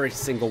every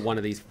single one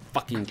of these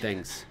fucking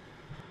things?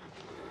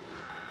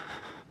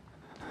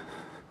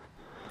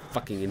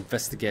 Fucking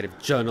investigative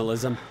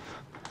journalism.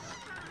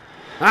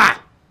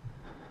 Ah!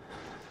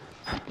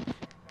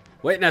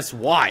 Witness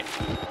white.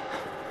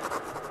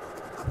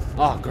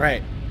 Oh,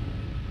 great.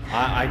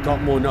 I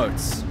got more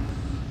notes.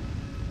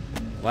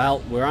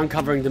 Well, we're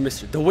uncovering the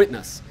mystery. The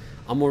witness.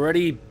 I'm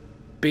already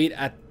beat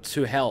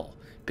to hell.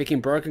 Picking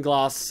broken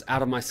glass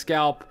out of my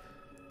scalp.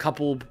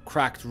 Couple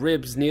cracked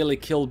ribs. Nearly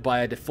killed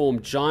by a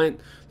deformed giant.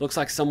 Looks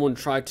like someone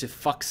tried to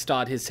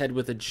fuck-start his head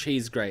with a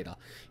cheese grater.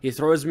 He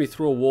throws me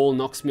through a wall,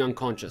 knocks me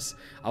unconscious.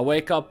 I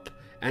wake up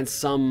and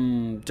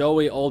some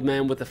doughy old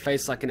man with a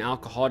face like an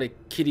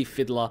alcoholic kitty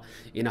fiddler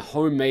in a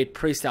homemade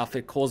priest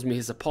outfit calls me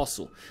his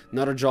apostle.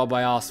 Not a job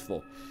I asked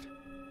for.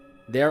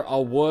 There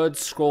are words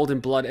scrawled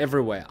in blood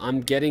everywhere.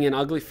 I'm getting an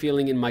ugly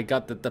feeling in my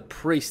gut that the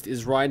priest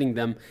is writing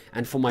them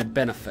and for my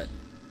benefit.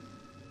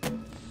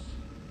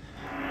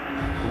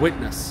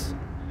 Witness.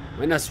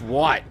 Witness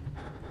what?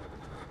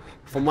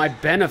 For my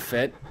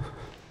benefit?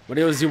 What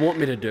does he want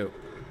me to do?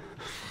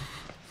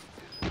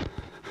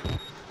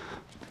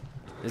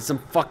 There's some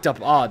fucked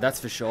up art, that's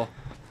for sure.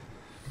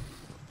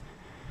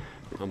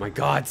 Oh my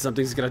god,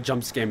 something's gonna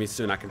jump scare me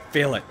soon. I can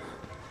feel it.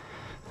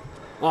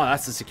 Oh,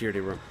 that's the security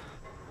room.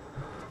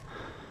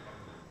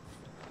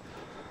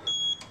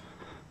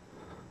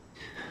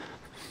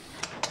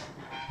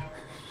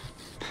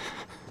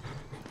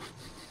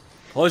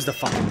 Close the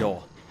fucking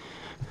door.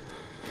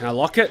 Can I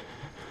lock it?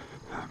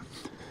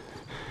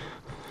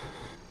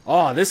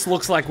 Oh, this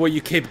looks like where you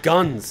keep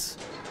guns.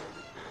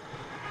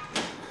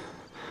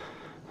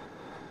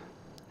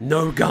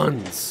 No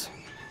guns.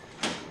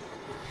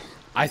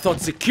 I thought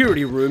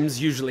security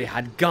rooms usually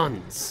had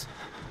guns.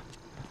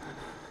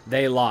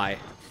 They lie.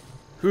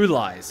 Who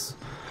lies?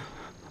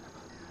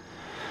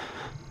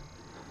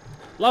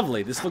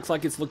 Lovely. This looks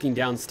like it's looking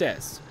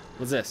downstairs.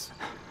 What's this?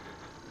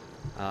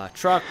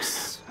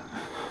 Trucks.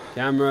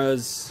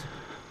 Cameras.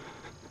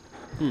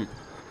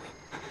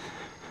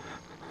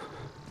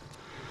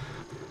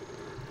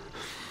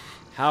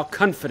 How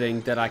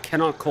comforting that I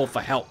cannot call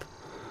for help.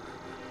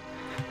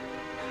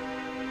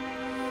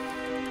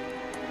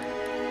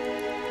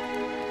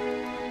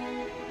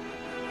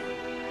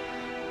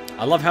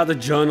 I love how the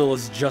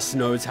journalist just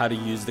knows how to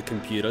use the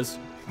computers.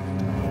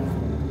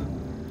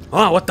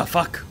 Oh, what the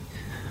fuck?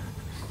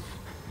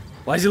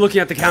 Why is he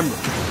looking at the camera?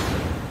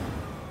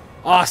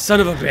 Ah, son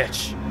of a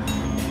bitch.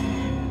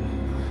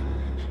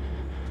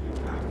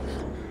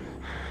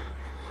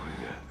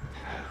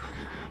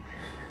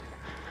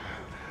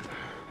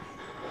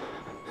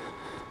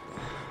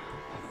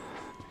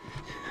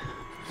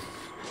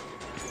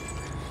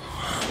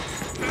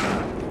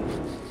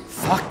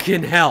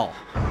 Fucking hell.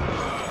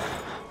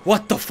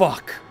 What the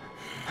fuck?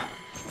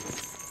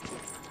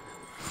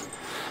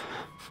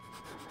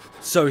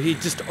 So he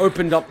just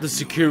opened up the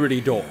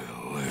security door.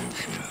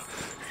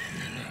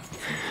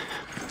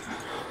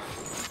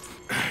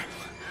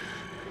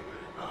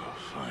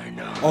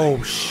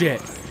 Oh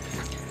shit.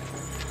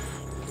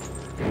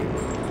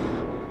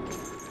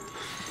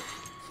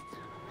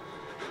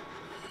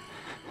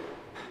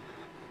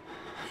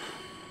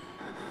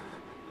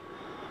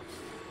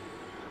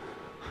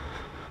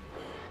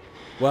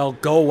 Well,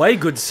 go away,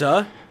 good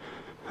sir.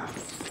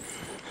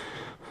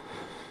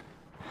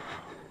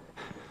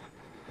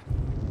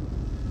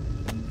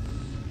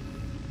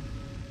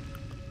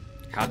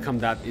 How come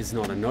that is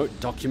not a note?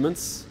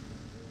 Documents?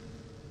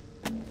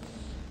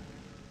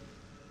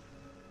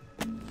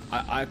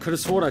 I could have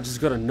sworn I just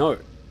got a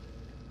note.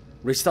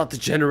 Restart the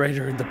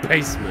generator in the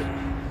basement.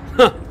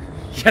 Huh.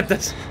 Yeah,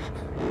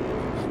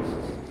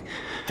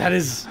 that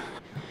is...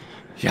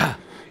 Yeah.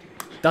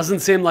 Doesn't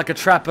seem like a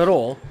trap at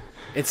all.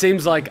 It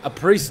seems like a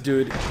priest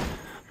dude.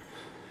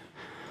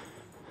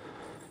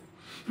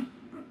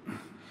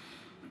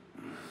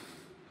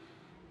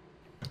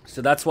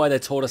 So that's why they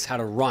taught us how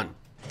to run.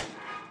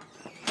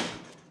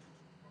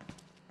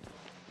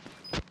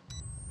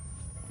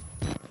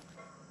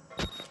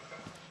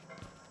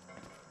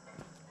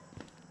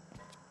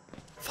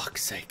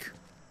 Fuck's sake.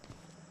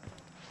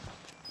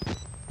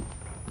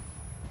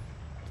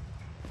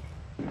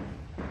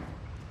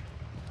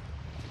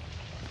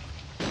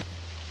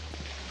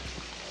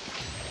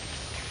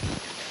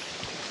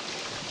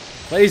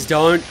 Please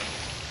don't.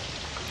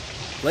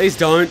 Please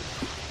don't.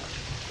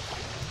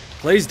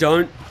 Please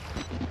don't.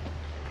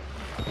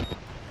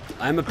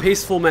 I'm a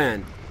peaceful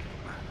man.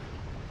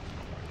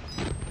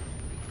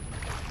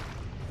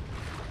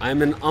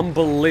 I'm an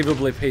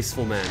unbelievably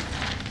peaceful man.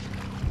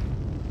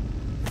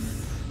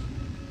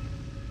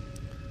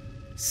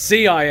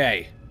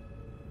 CIA.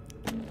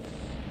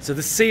 So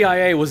the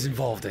CIA was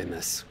involved in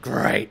this.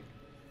 Great.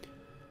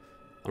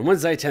 On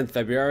Wednesday, 10th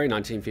February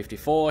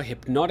 1954,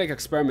 hypnotic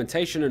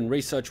experimentation and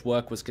research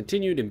work was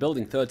continued in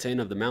Building 13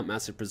 of the Mount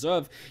Massive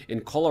Preserve in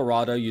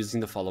Colorado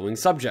using the following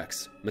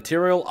subjects.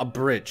 Material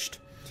abridged.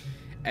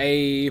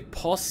 A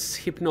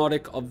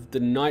post-hypnotic of the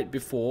night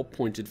before,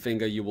 pointed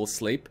finger, you will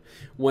sleep,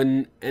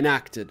 when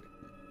enacted.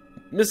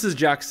 Mrs.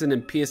 Jackson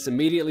and Pierce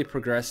immediately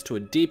progressed to a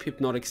deep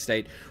hypnotic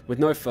state with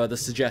no further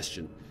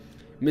suggestion.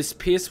 Miss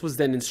Pierce was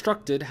then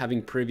instructed,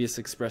 having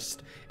previously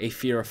expressed a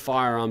fear of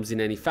firearms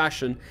in any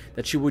fashion,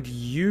 that she would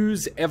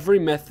use every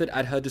method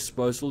at her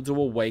disposal to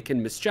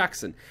awaken Miss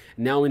Jackson,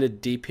 now in a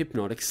deep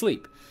hypnotic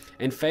sleep.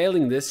 And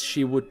failing this,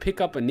 she would pick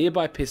up a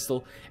nearby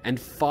pistol and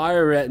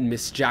fire at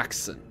Miss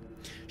Jackson.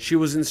 She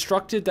was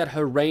instructed that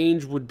her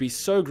range would be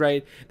so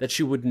great that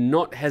she would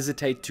not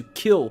hesitate to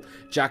kill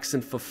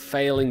Jackson for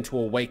failing to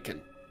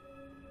awaken.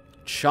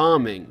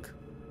 Charming.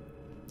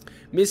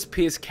 Miss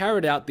Pierce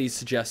carried out these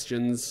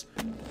suggestions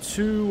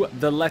to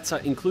the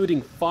letter,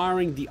 including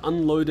firing the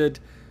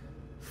unloaded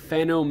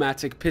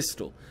pneumatic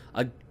pistol,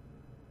 a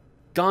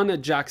gun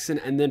at Jackson,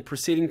 and then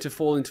proceeding to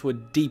fall into a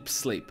deep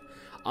sleep.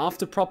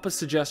 After proper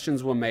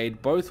suggestions were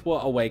made, both were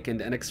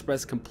awakened and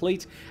expressed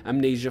complete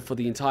amnesia for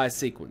the entire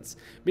sequence.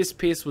 Miss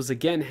Pierce was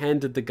again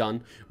handed the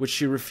gun, which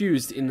she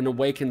refused in an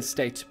awakened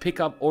state to pick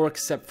up or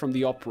accept from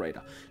the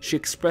operator. She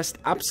expressed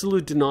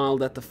absolute denial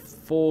that the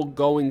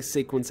foregoing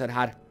sequence had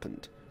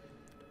happened.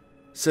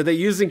 So they're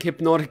using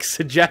hypnotic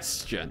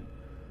suggestion.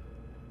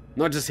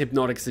 Not just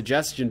hypnotic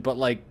suggestion, but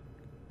like...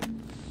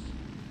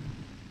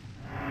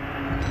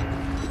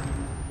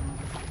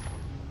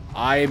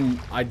 I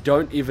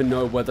don't even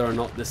know whether or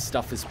not this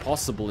stuff is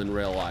possible in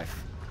real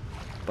life.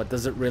 But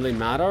does it really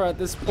matter at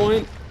this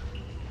point?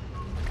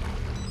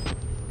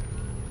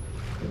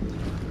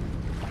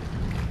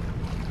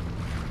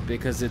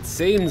 Because it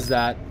seems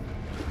that...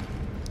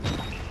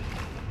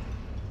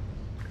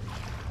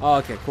 Oh,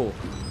 okay, cool.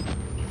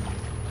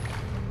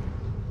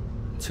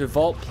 To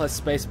vault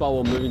plus spacebar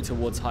while moving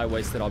towards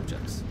high-waisted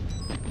objects.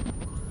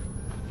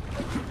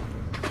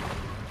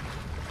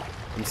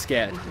 I'm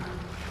scared.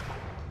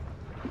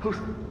 Who's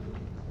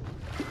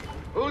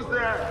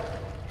there?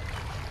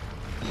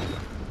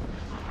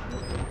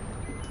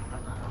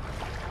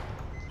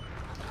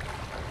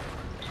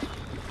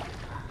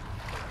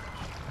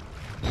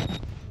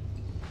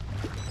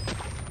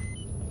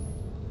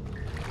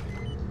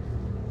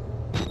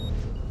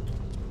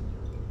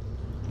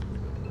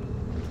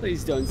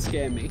 Please don't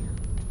scare me.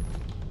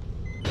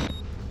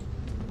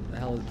 The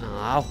hell is...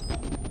 Ow.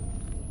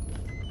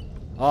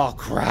 Oh,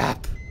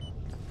 crap.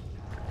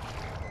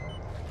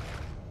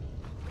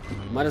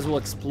 Might as well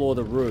explore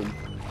the room.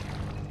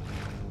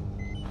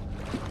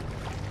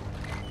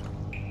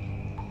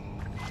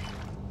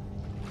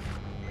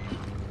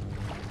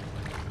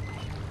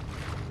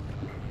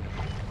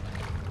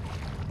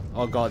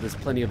 Oh god, there's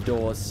plenty of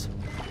doors.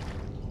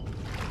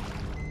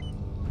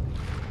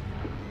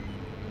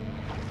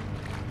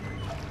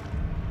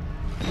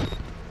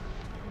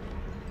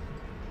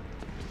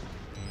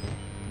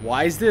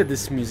 Why is there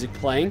this music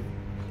playing?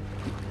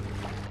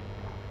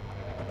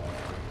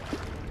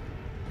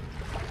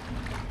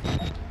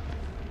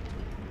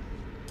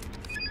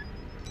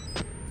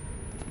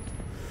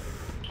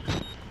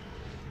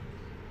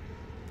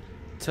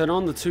 Turn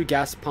on the 2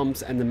 gas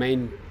pumps and the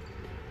main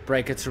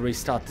breaker to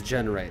restart the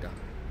generator.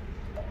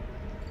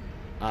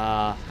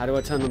 How do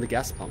I turn on the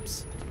gas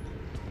pumps?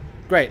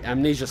 Great,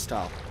 amnesia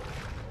style.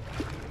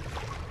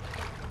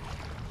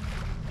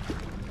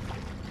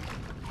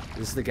 Is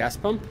this the gas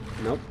pump?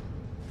 Nope.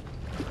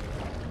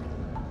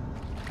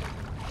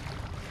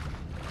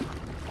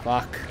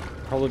 Fuck.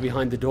 Probably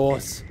behind the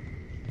doors.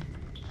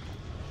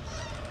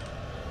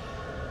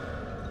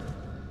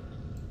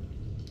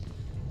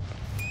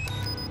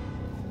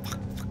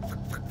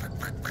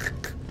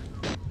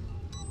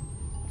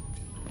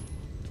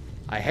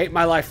 I hate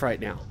my life right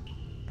now.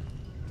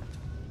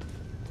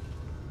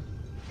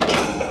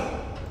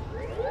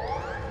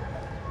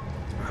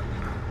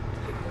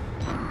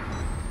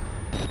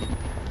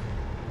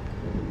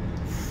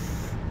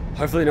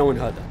 Hopefully no one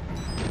heard that.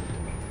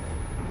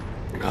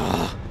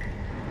 Ugh.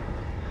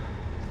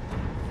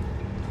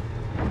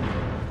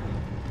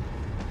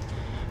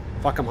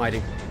 Fuck, I'm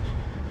hiding.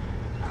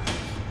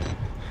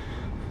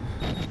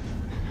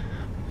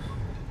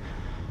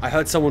 I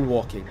heard someone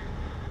walking.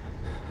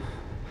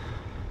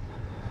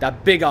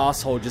 That big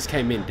asshole just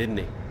came in, didn't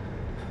he?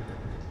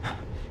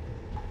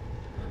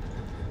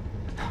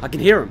 I can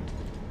hear him.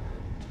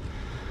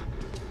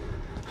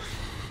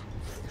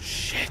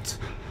 Shit.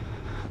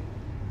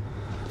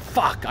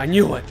 Fuck, I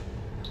knew it.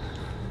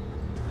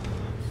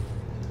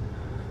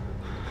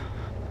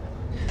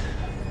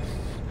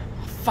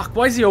 Fuck,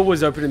 why is he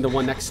always opening the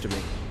one next to me?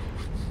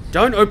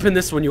 Don't open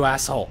this one, you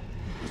asshole.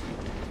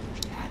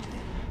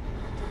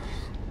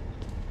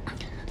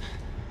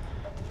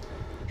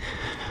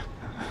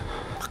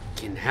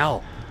 Fucking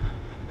hell.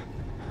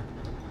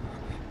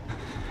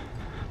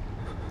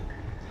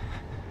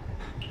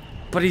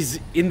 But he's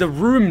in the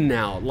room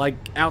now, like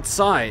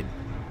outside.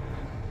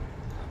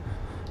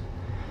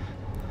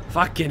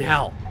 Fucking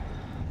hell.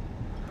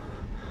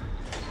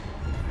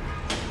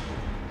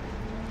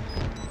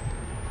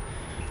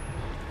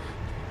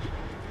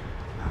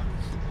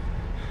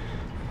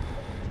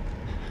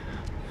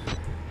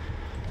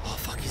 Oh,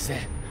 fuck, he's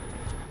there.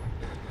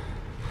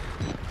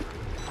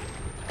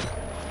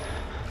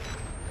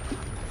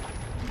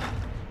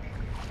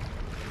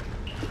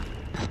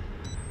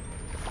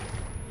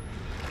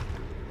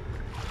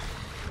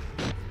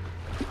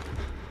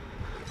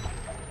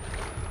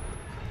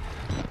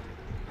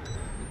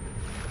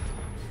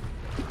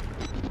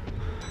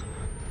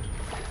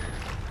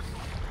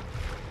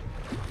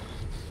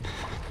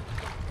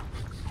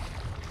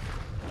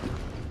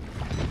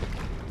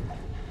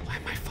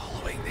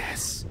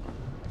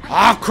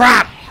 Oh,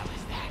 crap!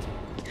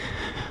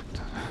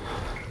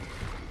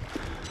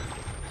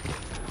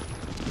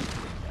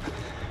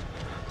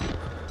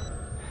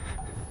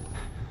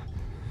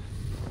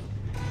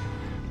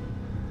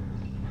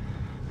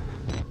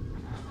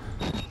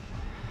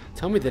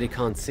 Tell me that he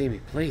can't see me,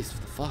 please.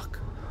 What the fuck?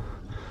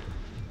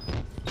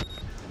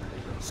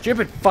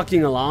 Stupid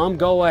fucking alarm,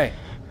 go away.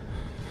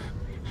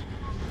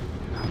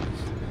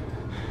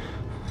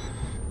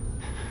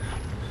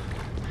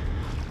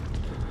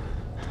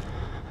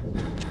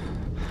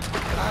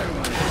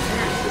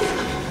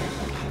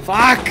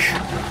 Fuck!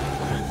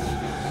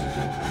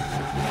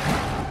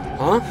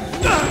 Huh?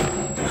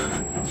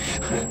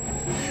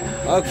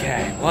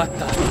 Okay, what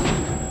the...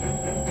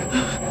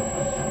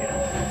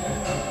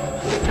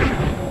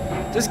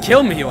 Just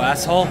kill me, you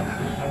asshole.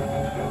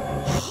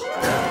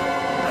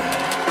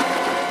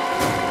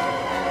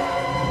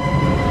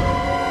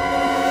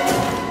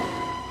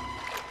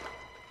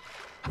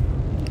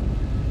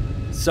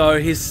 So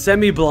he's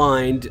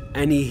semi-blind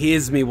and he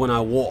hears me when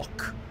I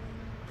walk.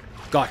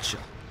 Gotcha.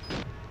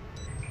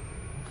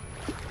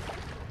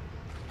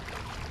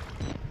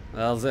 What the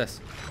hell's this?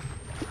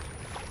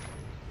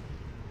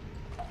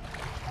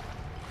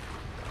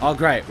 Oh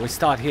great, we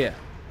start here.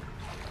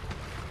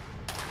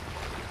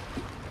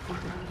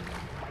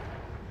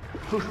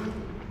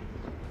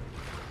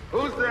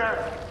 Who's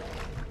there?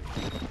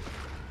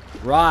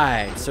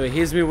 Right, so he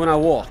hears me when I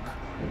walk.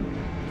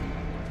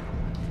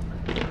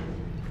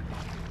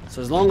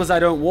 So as long as I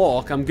don't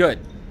walk, I'm good.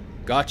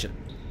 Gotcha.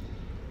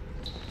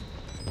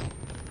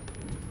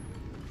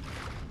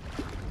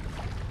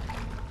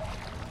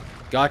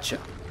 Gotcha.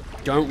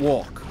 Don't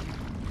walk.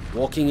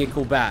 Walking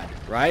equal bad,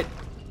 right?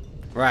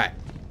 Right.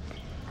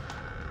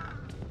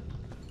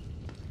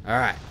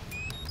 Alright.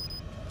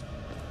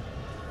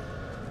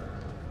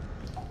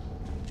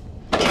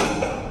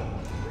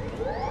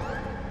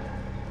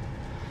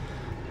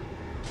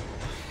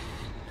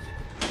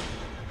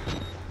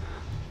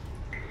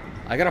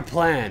 I got a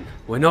plan.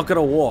 We're not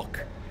gonna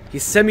walk.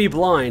 He's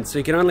semi-blind, so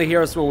he can only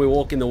hear us when we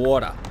walk in the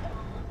water.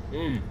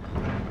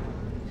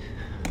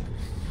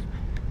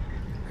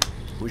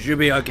 We should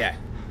be okay.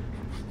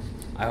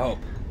 I hope.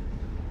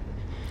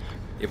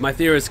 If my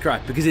theory is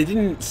correct, because he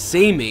didn't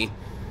see me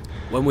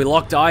when we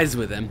locked eyes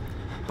with him,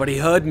 but he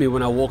heard me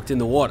when I walked in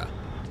the water.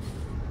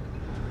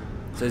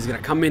 So he's gonna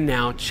come in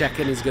now, check it,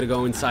 and he's gonna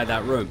go inside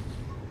that room.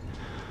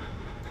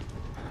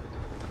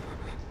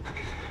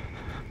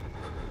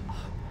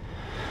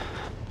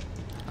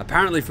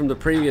 Apparently from the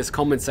previous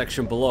comment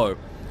section below,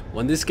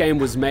 When this game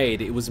was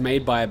made, it was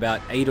made by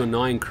about 8 or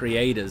 9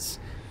 creators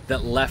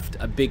that left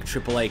a big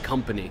AAA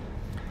company.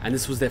 And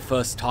this was their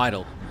first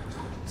title.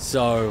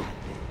 So,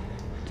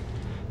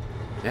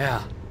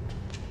 yeah.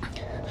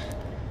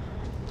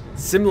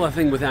 Similar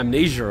thing with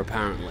Amnesia,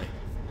 apparently.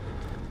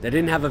 They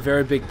didn't have a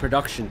very big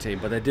production team,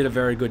 but they did a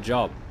very good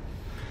job.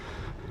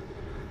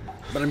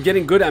 But I'm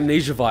getting good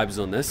Amnesia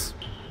vibes on this.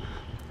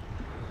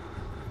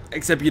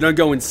 Except you don't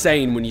go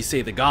insane when you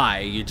see the guy,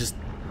 you just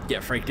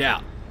get freaked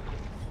out.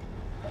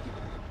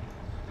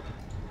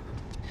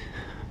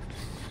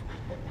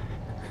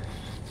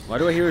 Why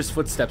do I hear his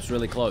footsteps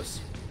really close?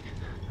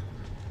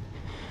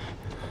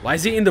 Why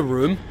is he in the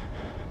room?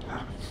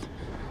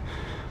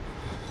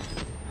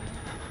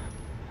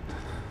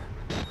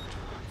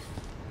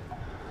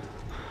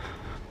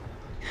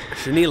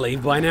 Shouldn't he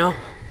leave by now?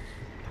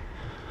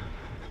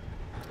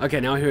 Okay,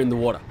 now I hear in the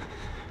water.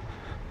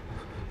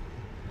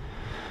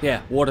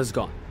 Yeah, water's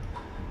gone.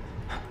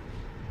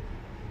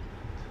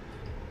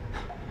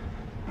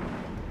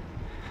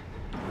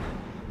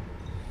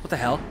 What the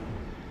hell?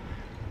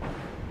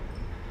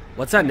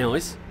 What's that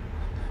noise?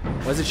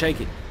 Why is it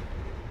shaking?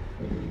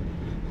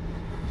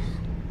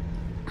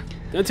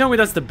 Don't tell me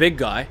that's the big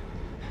guy.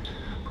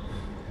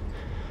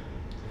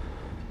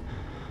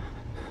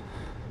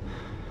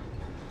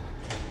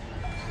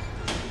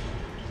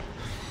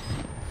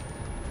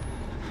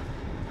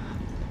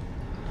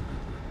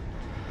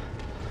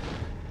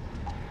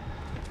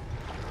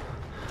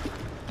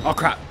 Oh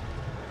crap.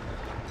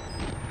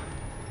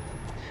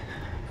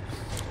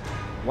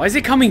 Why is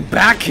he coming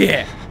back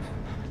here?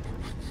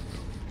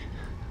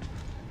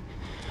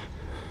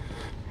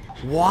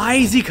 Why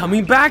is he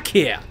coming back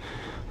here?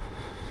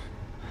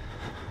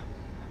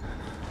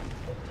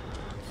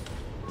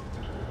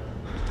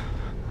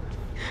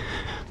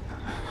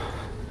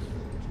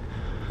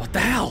 What the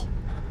hell?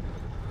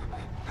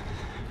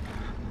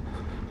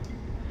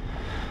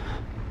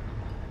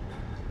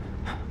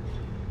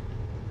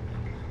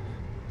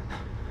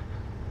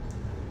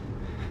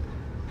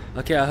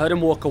 Okay, I heard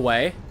him walk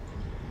away.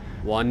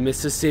 1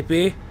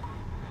 Mississippi.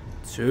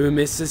 2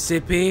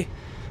 Mississippi.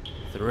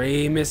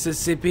 3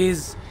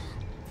 Mississippis.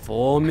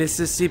 4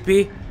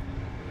 Mississippi.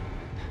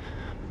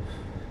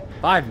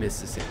 5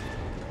 Mississippi.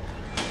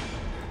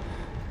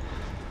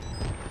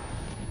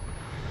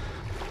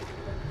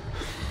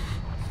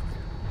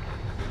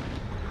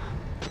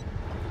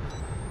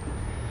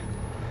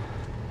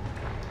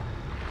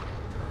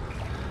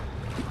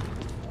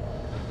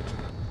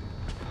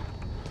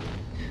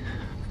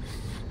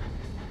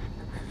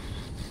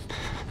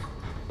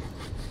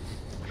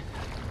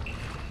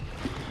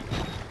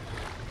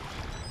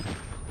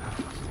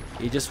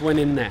 He just went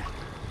in there.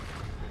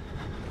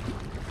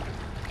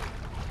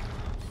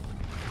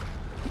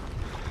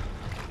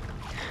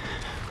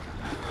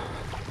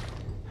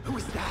 Who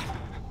is that?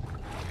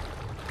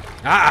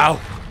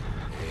 Uh-oh.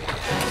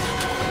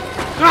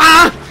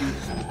 Ah!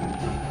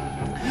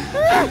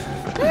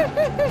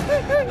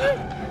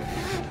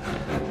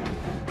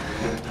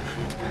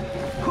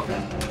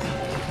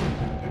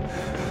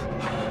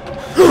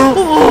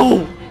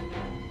 Oh!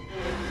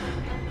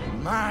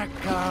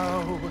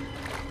 Marco.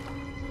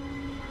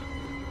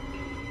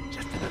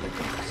 Just another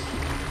ghost.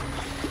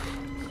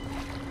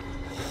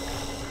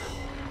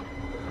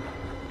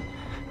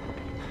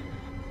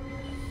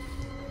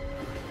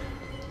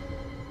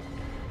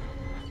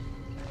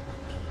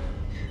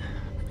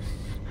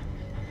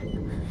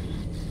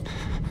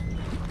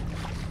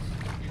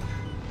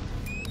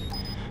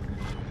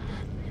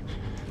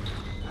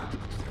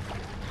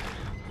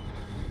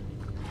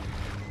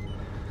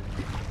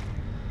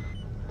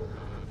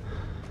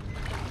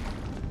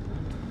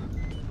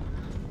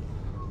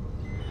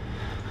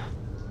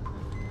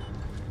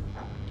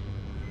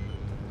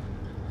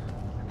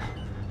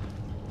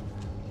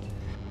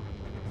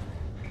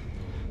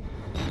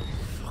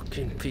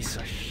 Fucking piece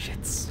of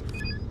shits.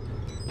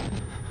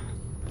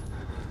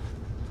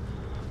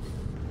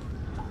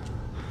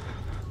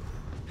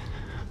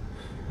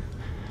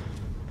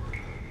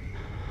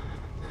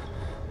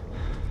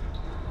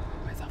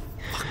 Where the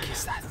fuck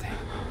is that thing?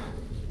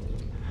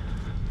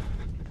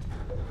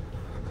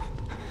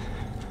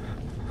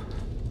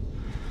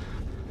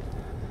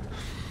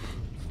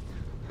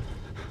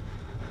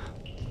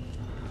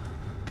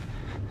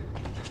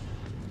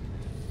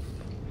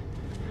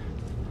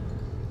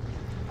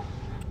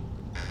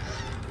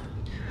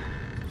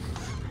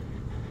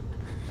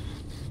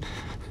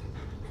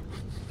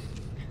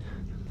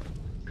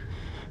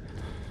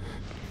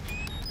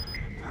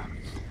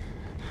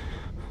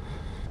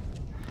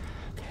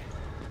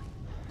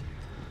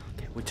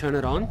 We turn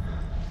it on.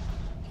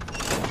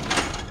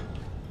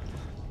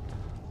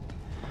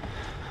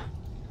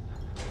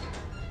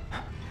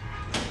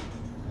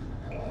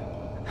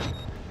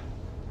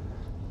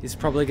 He's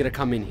probably gonna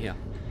come in here.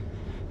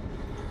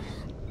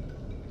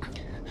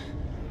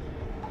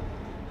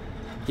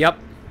 Yep.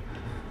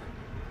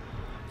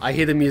 I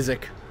hear the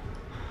music.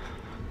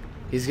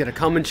 He's gonna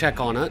come and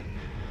check on it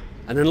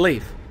and then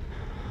leave.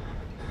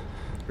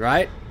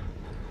 Right?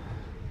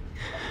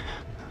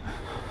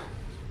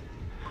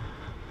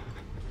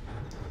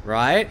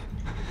 Right?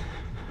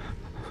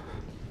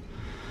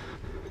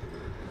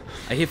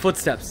 I hear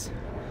footsteps.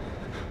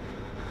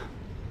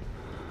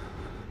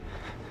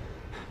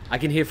 I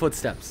can hear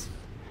footsteps.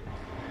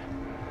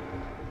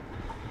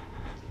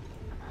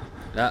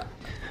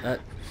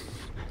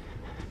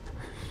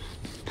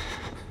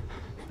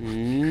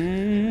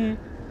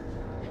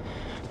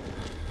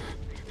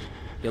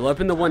 You'll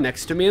open the one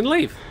next to me and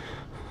leave.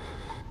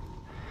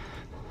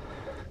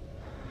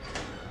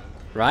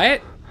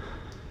 Right?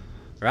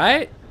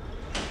 Right?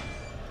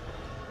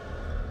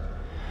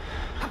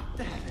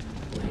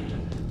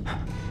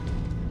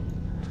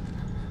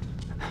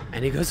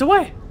 And he goes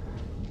away.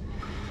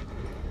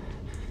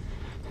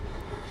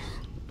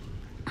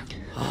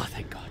 Oh,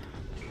 thank God.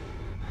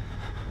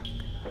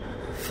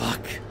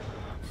 Fuck.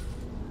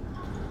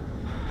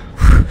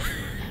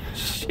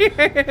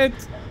 Shit.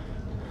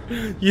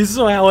 You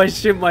saw how I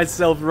shit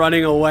myself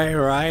running away,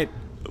 right?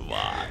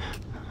 Fuck.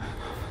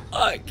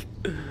 Fuck.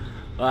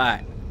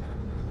 Alright.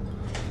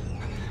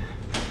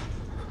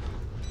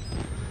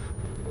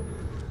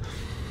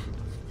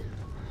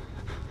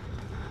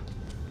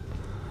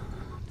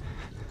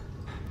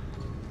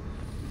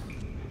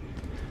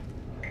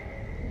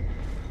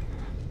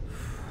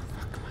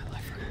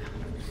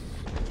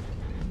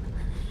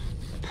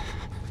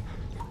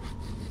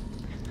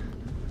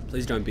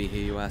 Please don't be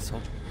here, you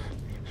asshole.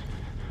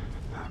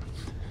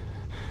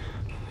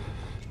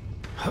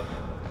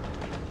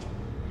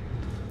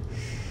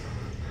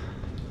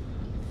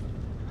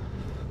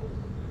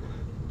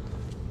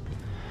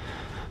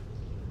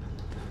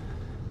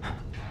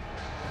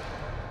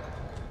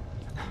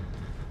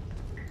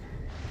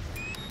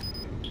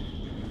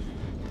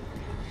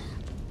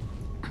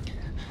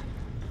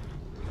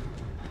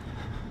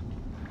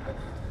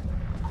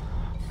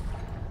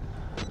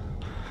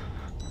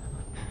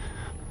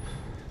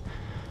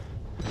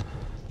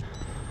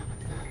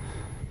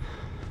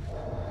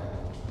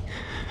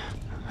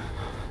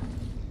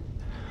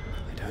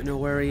 I don't know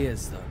where he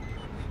is, though.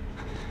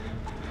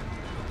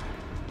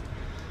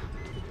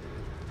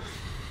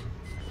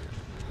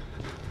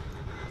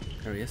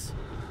 There he is.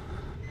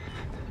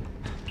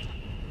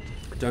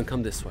 Don't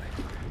come this way.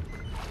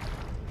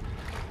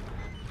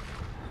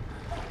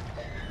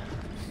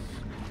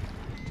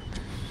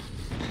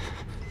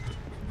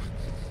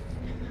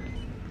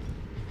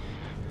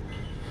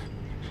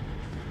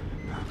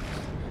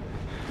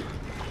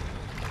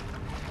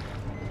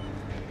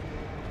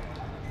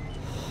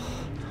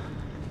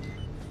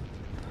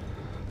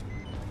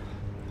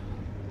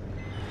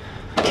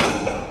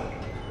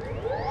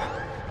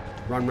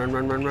 Run, run,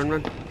 run, run, run,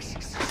 run.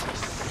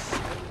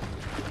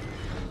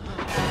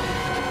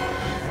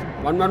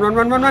 Run, run, run,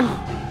 run, run, run.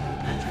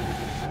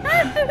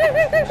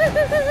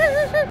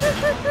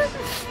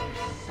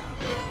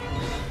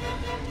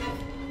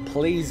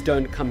 Please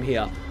don't come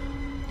here.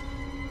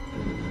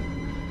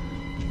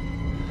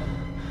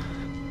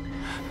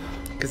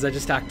 Because I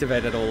just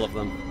activated all of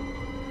them.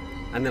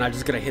 And then I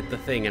just gotta hit the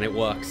thing and it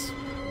works.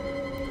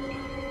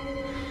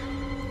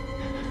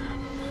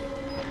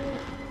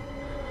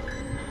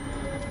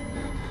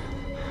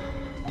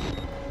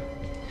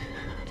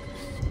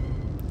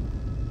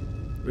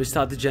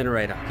 Restart the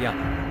generator, yeah.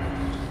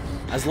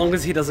 As long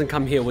as he doesn't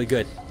come here, we're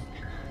good.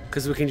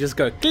 Because we can just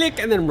go click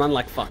and then run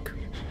like fuck.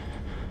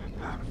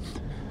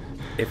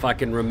 If I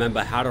can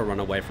remember how to run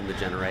away from the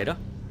generator.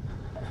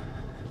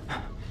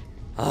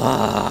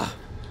 Ah.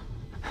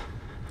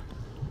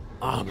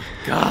 Oh my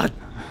God.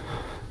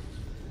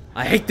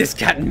 I hate this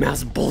cat and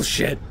mouse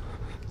bullshit.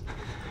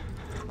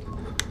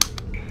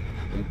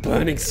 I'm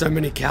burning so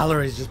many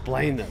calories just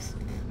playing this.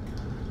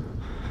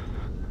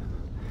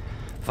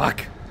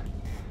 Fuck.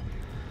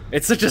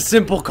 It's such a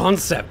simple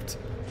concept.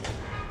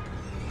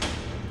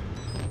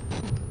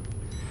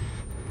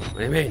 What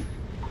do you mean?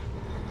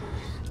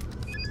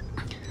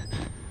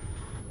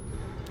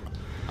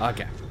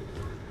 Okay.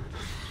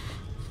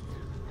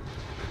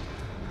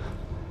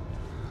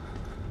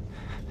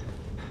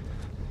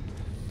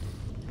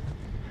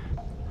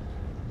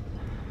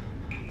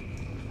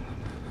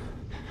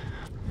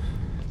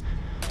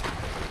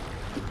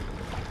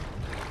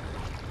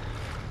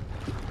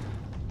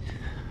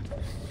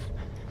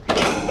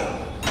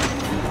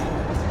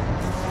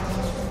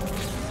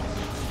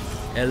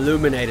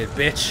 Illuminated,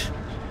 bitch.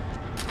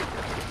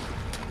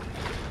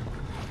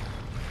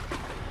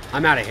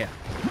 I'm out of here.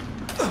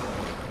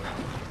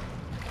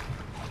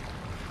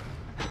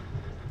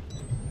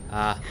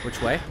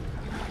 Which way?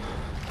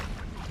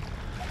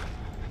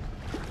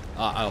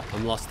 Uh-oh,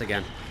 I'm lost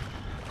again.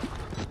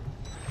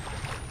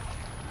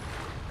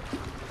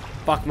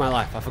 Fuck my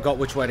life, I forgot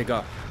which way to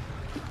go.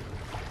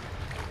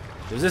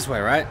 It was this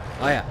way, right?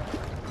 Oh yeah.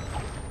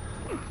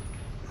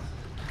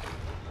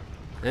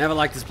 I never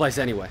liked this place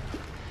anyway.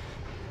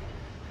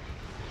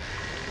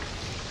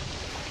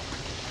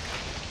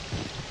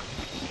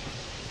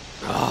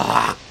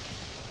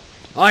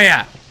 Oh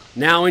yeah,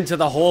 now into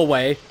the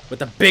hallway with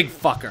the big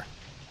fucker.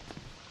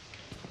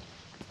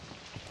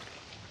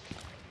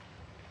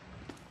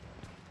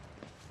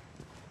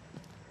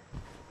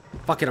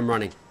 Fuck it, I'm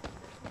running.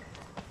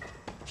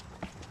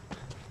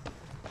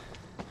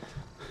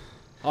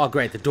 Oh,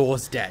 great, the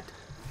door's dead.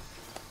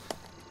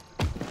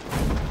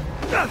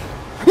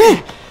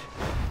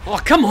 Oh,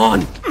 come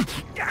on!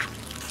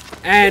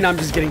 And I'm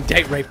just getting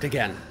date raped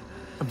again.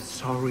 I'm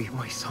sorry,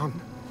 my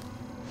son.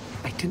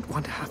 I didn't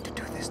want to have to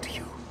do this to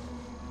you.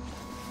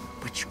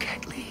 But you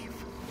can't leave.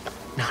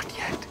 Not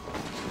yet.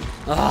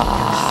 There's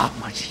so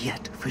much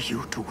yet for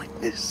you to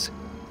witness.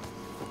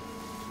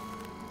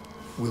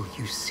 Will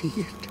you see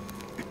it?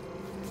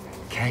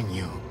 Can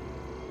you?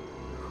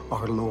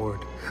 Our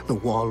Lord, the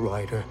Wall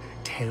Rider,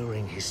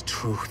 tearing his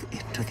truth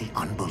into the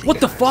unbelievers. What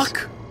the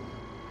fuck?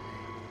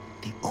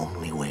 The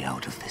only way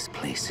out of this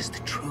place is the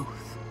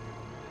truth.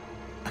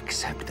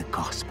 Accept the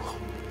gospel,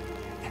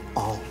 and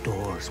all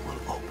doors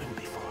will open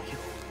before you.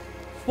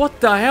 What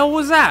the hell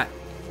was that?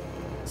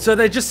 So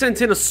they just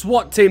sent in a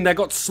SWAT team that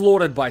got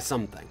slaughtered by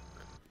something.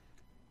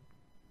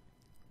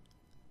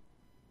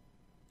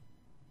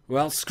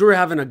 Well, screw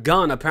having a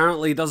gun,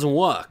 apparently it doesn't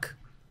work.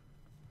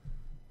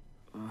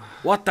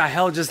 What the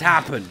hell just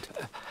happened?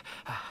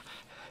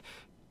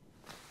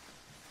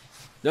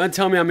 Don't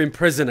tell me I'm in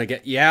prison again.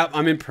 Yeah,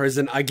 I'm in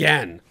prison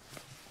again.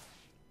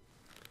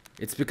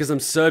 It's because I'm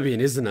Serbian,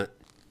 isn't it?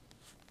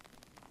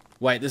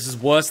 Wait, this is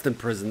worse than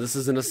prison. This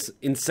is an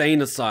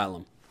insane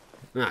asylum.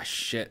 Ah,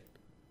 shit.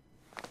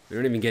 We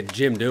don't even get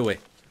gym, do we?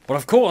 But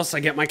of course, I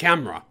get my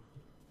camera.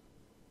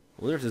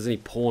 I wonder if there's any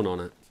porn on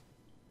it.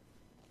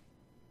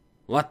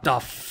 What the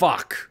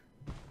fuck?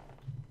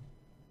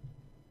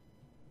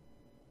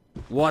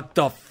 What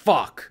the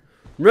fuck?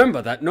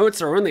 Remember that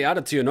notes are only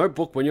added to your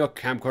notebook when your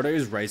camcorder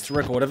is raised to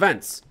record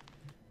events.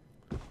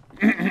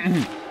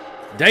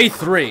 Day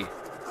 3.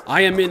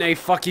 I am in a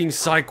fucking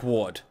psych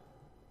ward.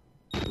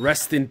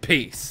 Rest in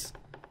peace.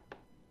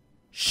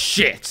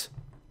 Shit.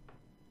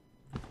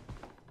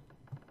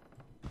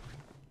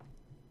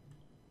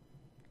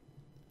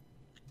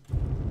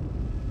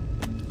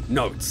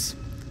 Notes.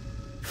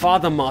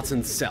 Father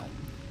Martin's cell.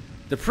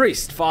 The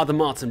priest, Father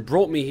Martin,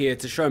 brought me here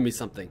to show me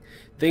something.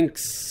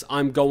 Thinks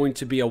I'm going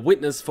to be a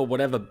witness for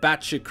whatever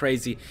batshit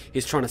crazy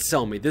he's trying to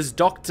sell me. This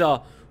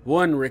Dr.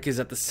 Wernrich is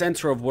at the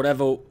center of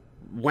whatever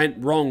went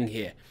wrong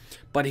here.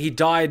 But he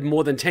died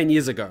more than 10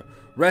 years ago.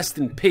 Rest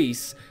in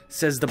peace,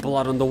 says the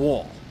blood on the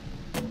wall.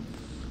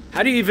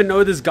 How do you even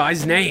know this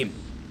guy's name?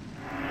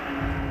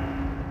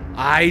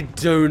 I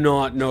do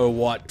not know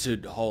what to...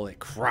 Holy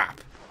crap.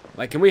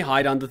 Like, can we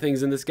hide under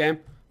things in this game?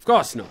 Of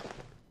course not.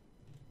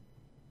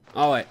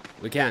 Oh wait,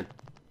 we can.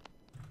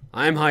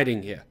 I'm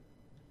hiding here.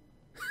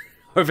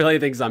 Hopefully he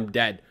thinks I'm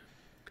dead.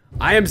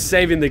 I am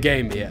saving the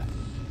game here.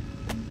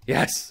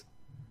 Yes.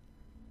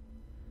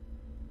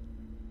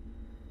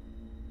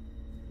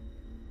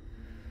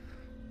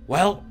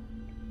 Well,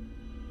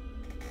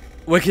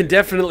 we can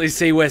definitely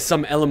see where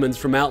some elements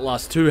from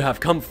Outlast 2 have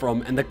come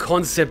from, and the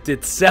concept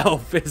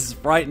itself is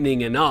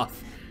frightening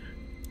enough.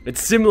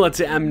 It's similar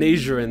to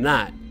Amnesia in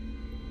that.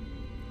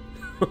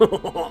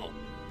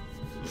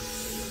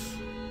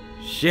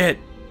 Shit.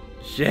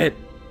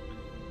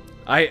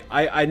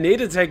 I need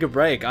to take a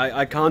break.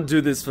 I can't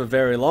do this for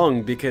very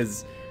long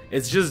because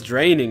it's just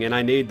draining and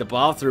I need the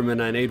bathroom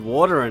and I need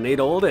water, I need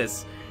all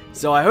this.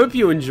 So I hope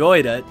you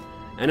enjoyed it.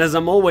 And as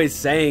I'm always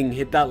saying,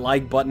 hit that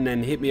like button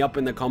and hit me up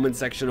in the comment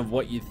section of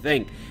what you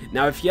think.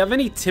 Now, if you have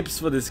any tips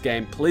for this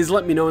game, please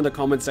let me know in the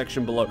comment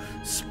section below.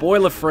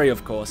 Spoiler free,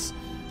 of course,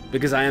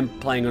 because I am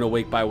playing on a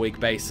week-by-week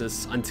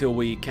basis until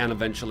we can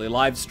eventually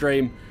live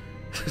stream.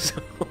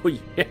 So,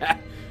 yeah.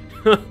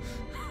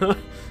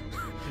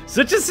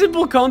 Such a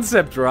simple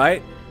concept,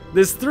 right?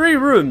 There's 3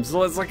 rooms,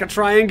 so it's like a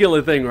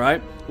triangular thing, right?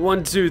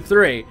 1, 2,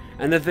 3,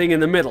 and the thing in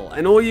the middle.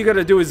 And all you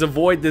gotta do is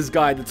avoid this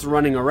guy that's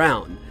running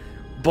around.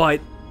 But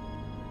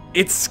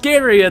it's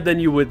scarier than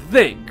you would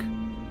think.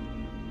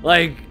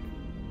 Like,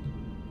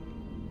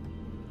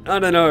 I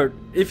don't know.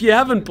 If you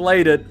haven't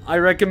played it, I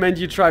recommend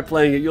you try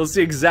playing it. You'll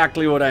see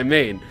exactly what I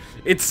mean.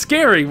 It's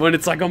scary when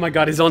it's like, oh my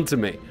god, he's onto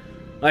me.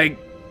 Like,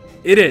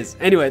 it is.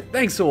 Anyway,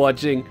 thanks for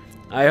watching.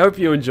 I hope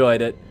you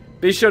enjoyed it.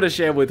 Be sure to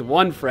share with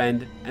one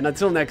friend. And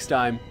until next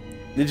time,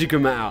 Ninja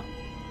Kuma out.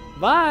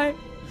 Bye!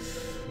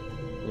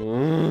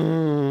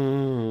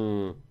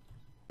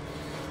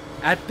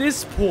 At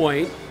this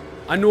point,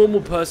 a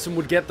normal person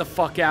would get the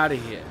fuck out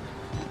of here.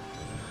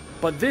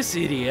 But this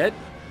idiot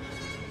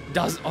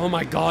does... Oh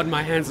my god,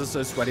 my hands are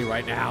so sweaty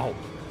right now.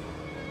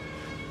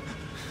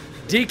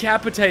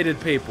 Decapitated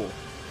people.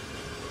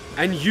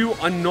 And you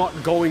are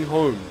not going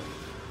home.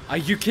 Are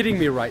you kidding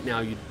me right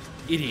now, you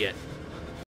idiot?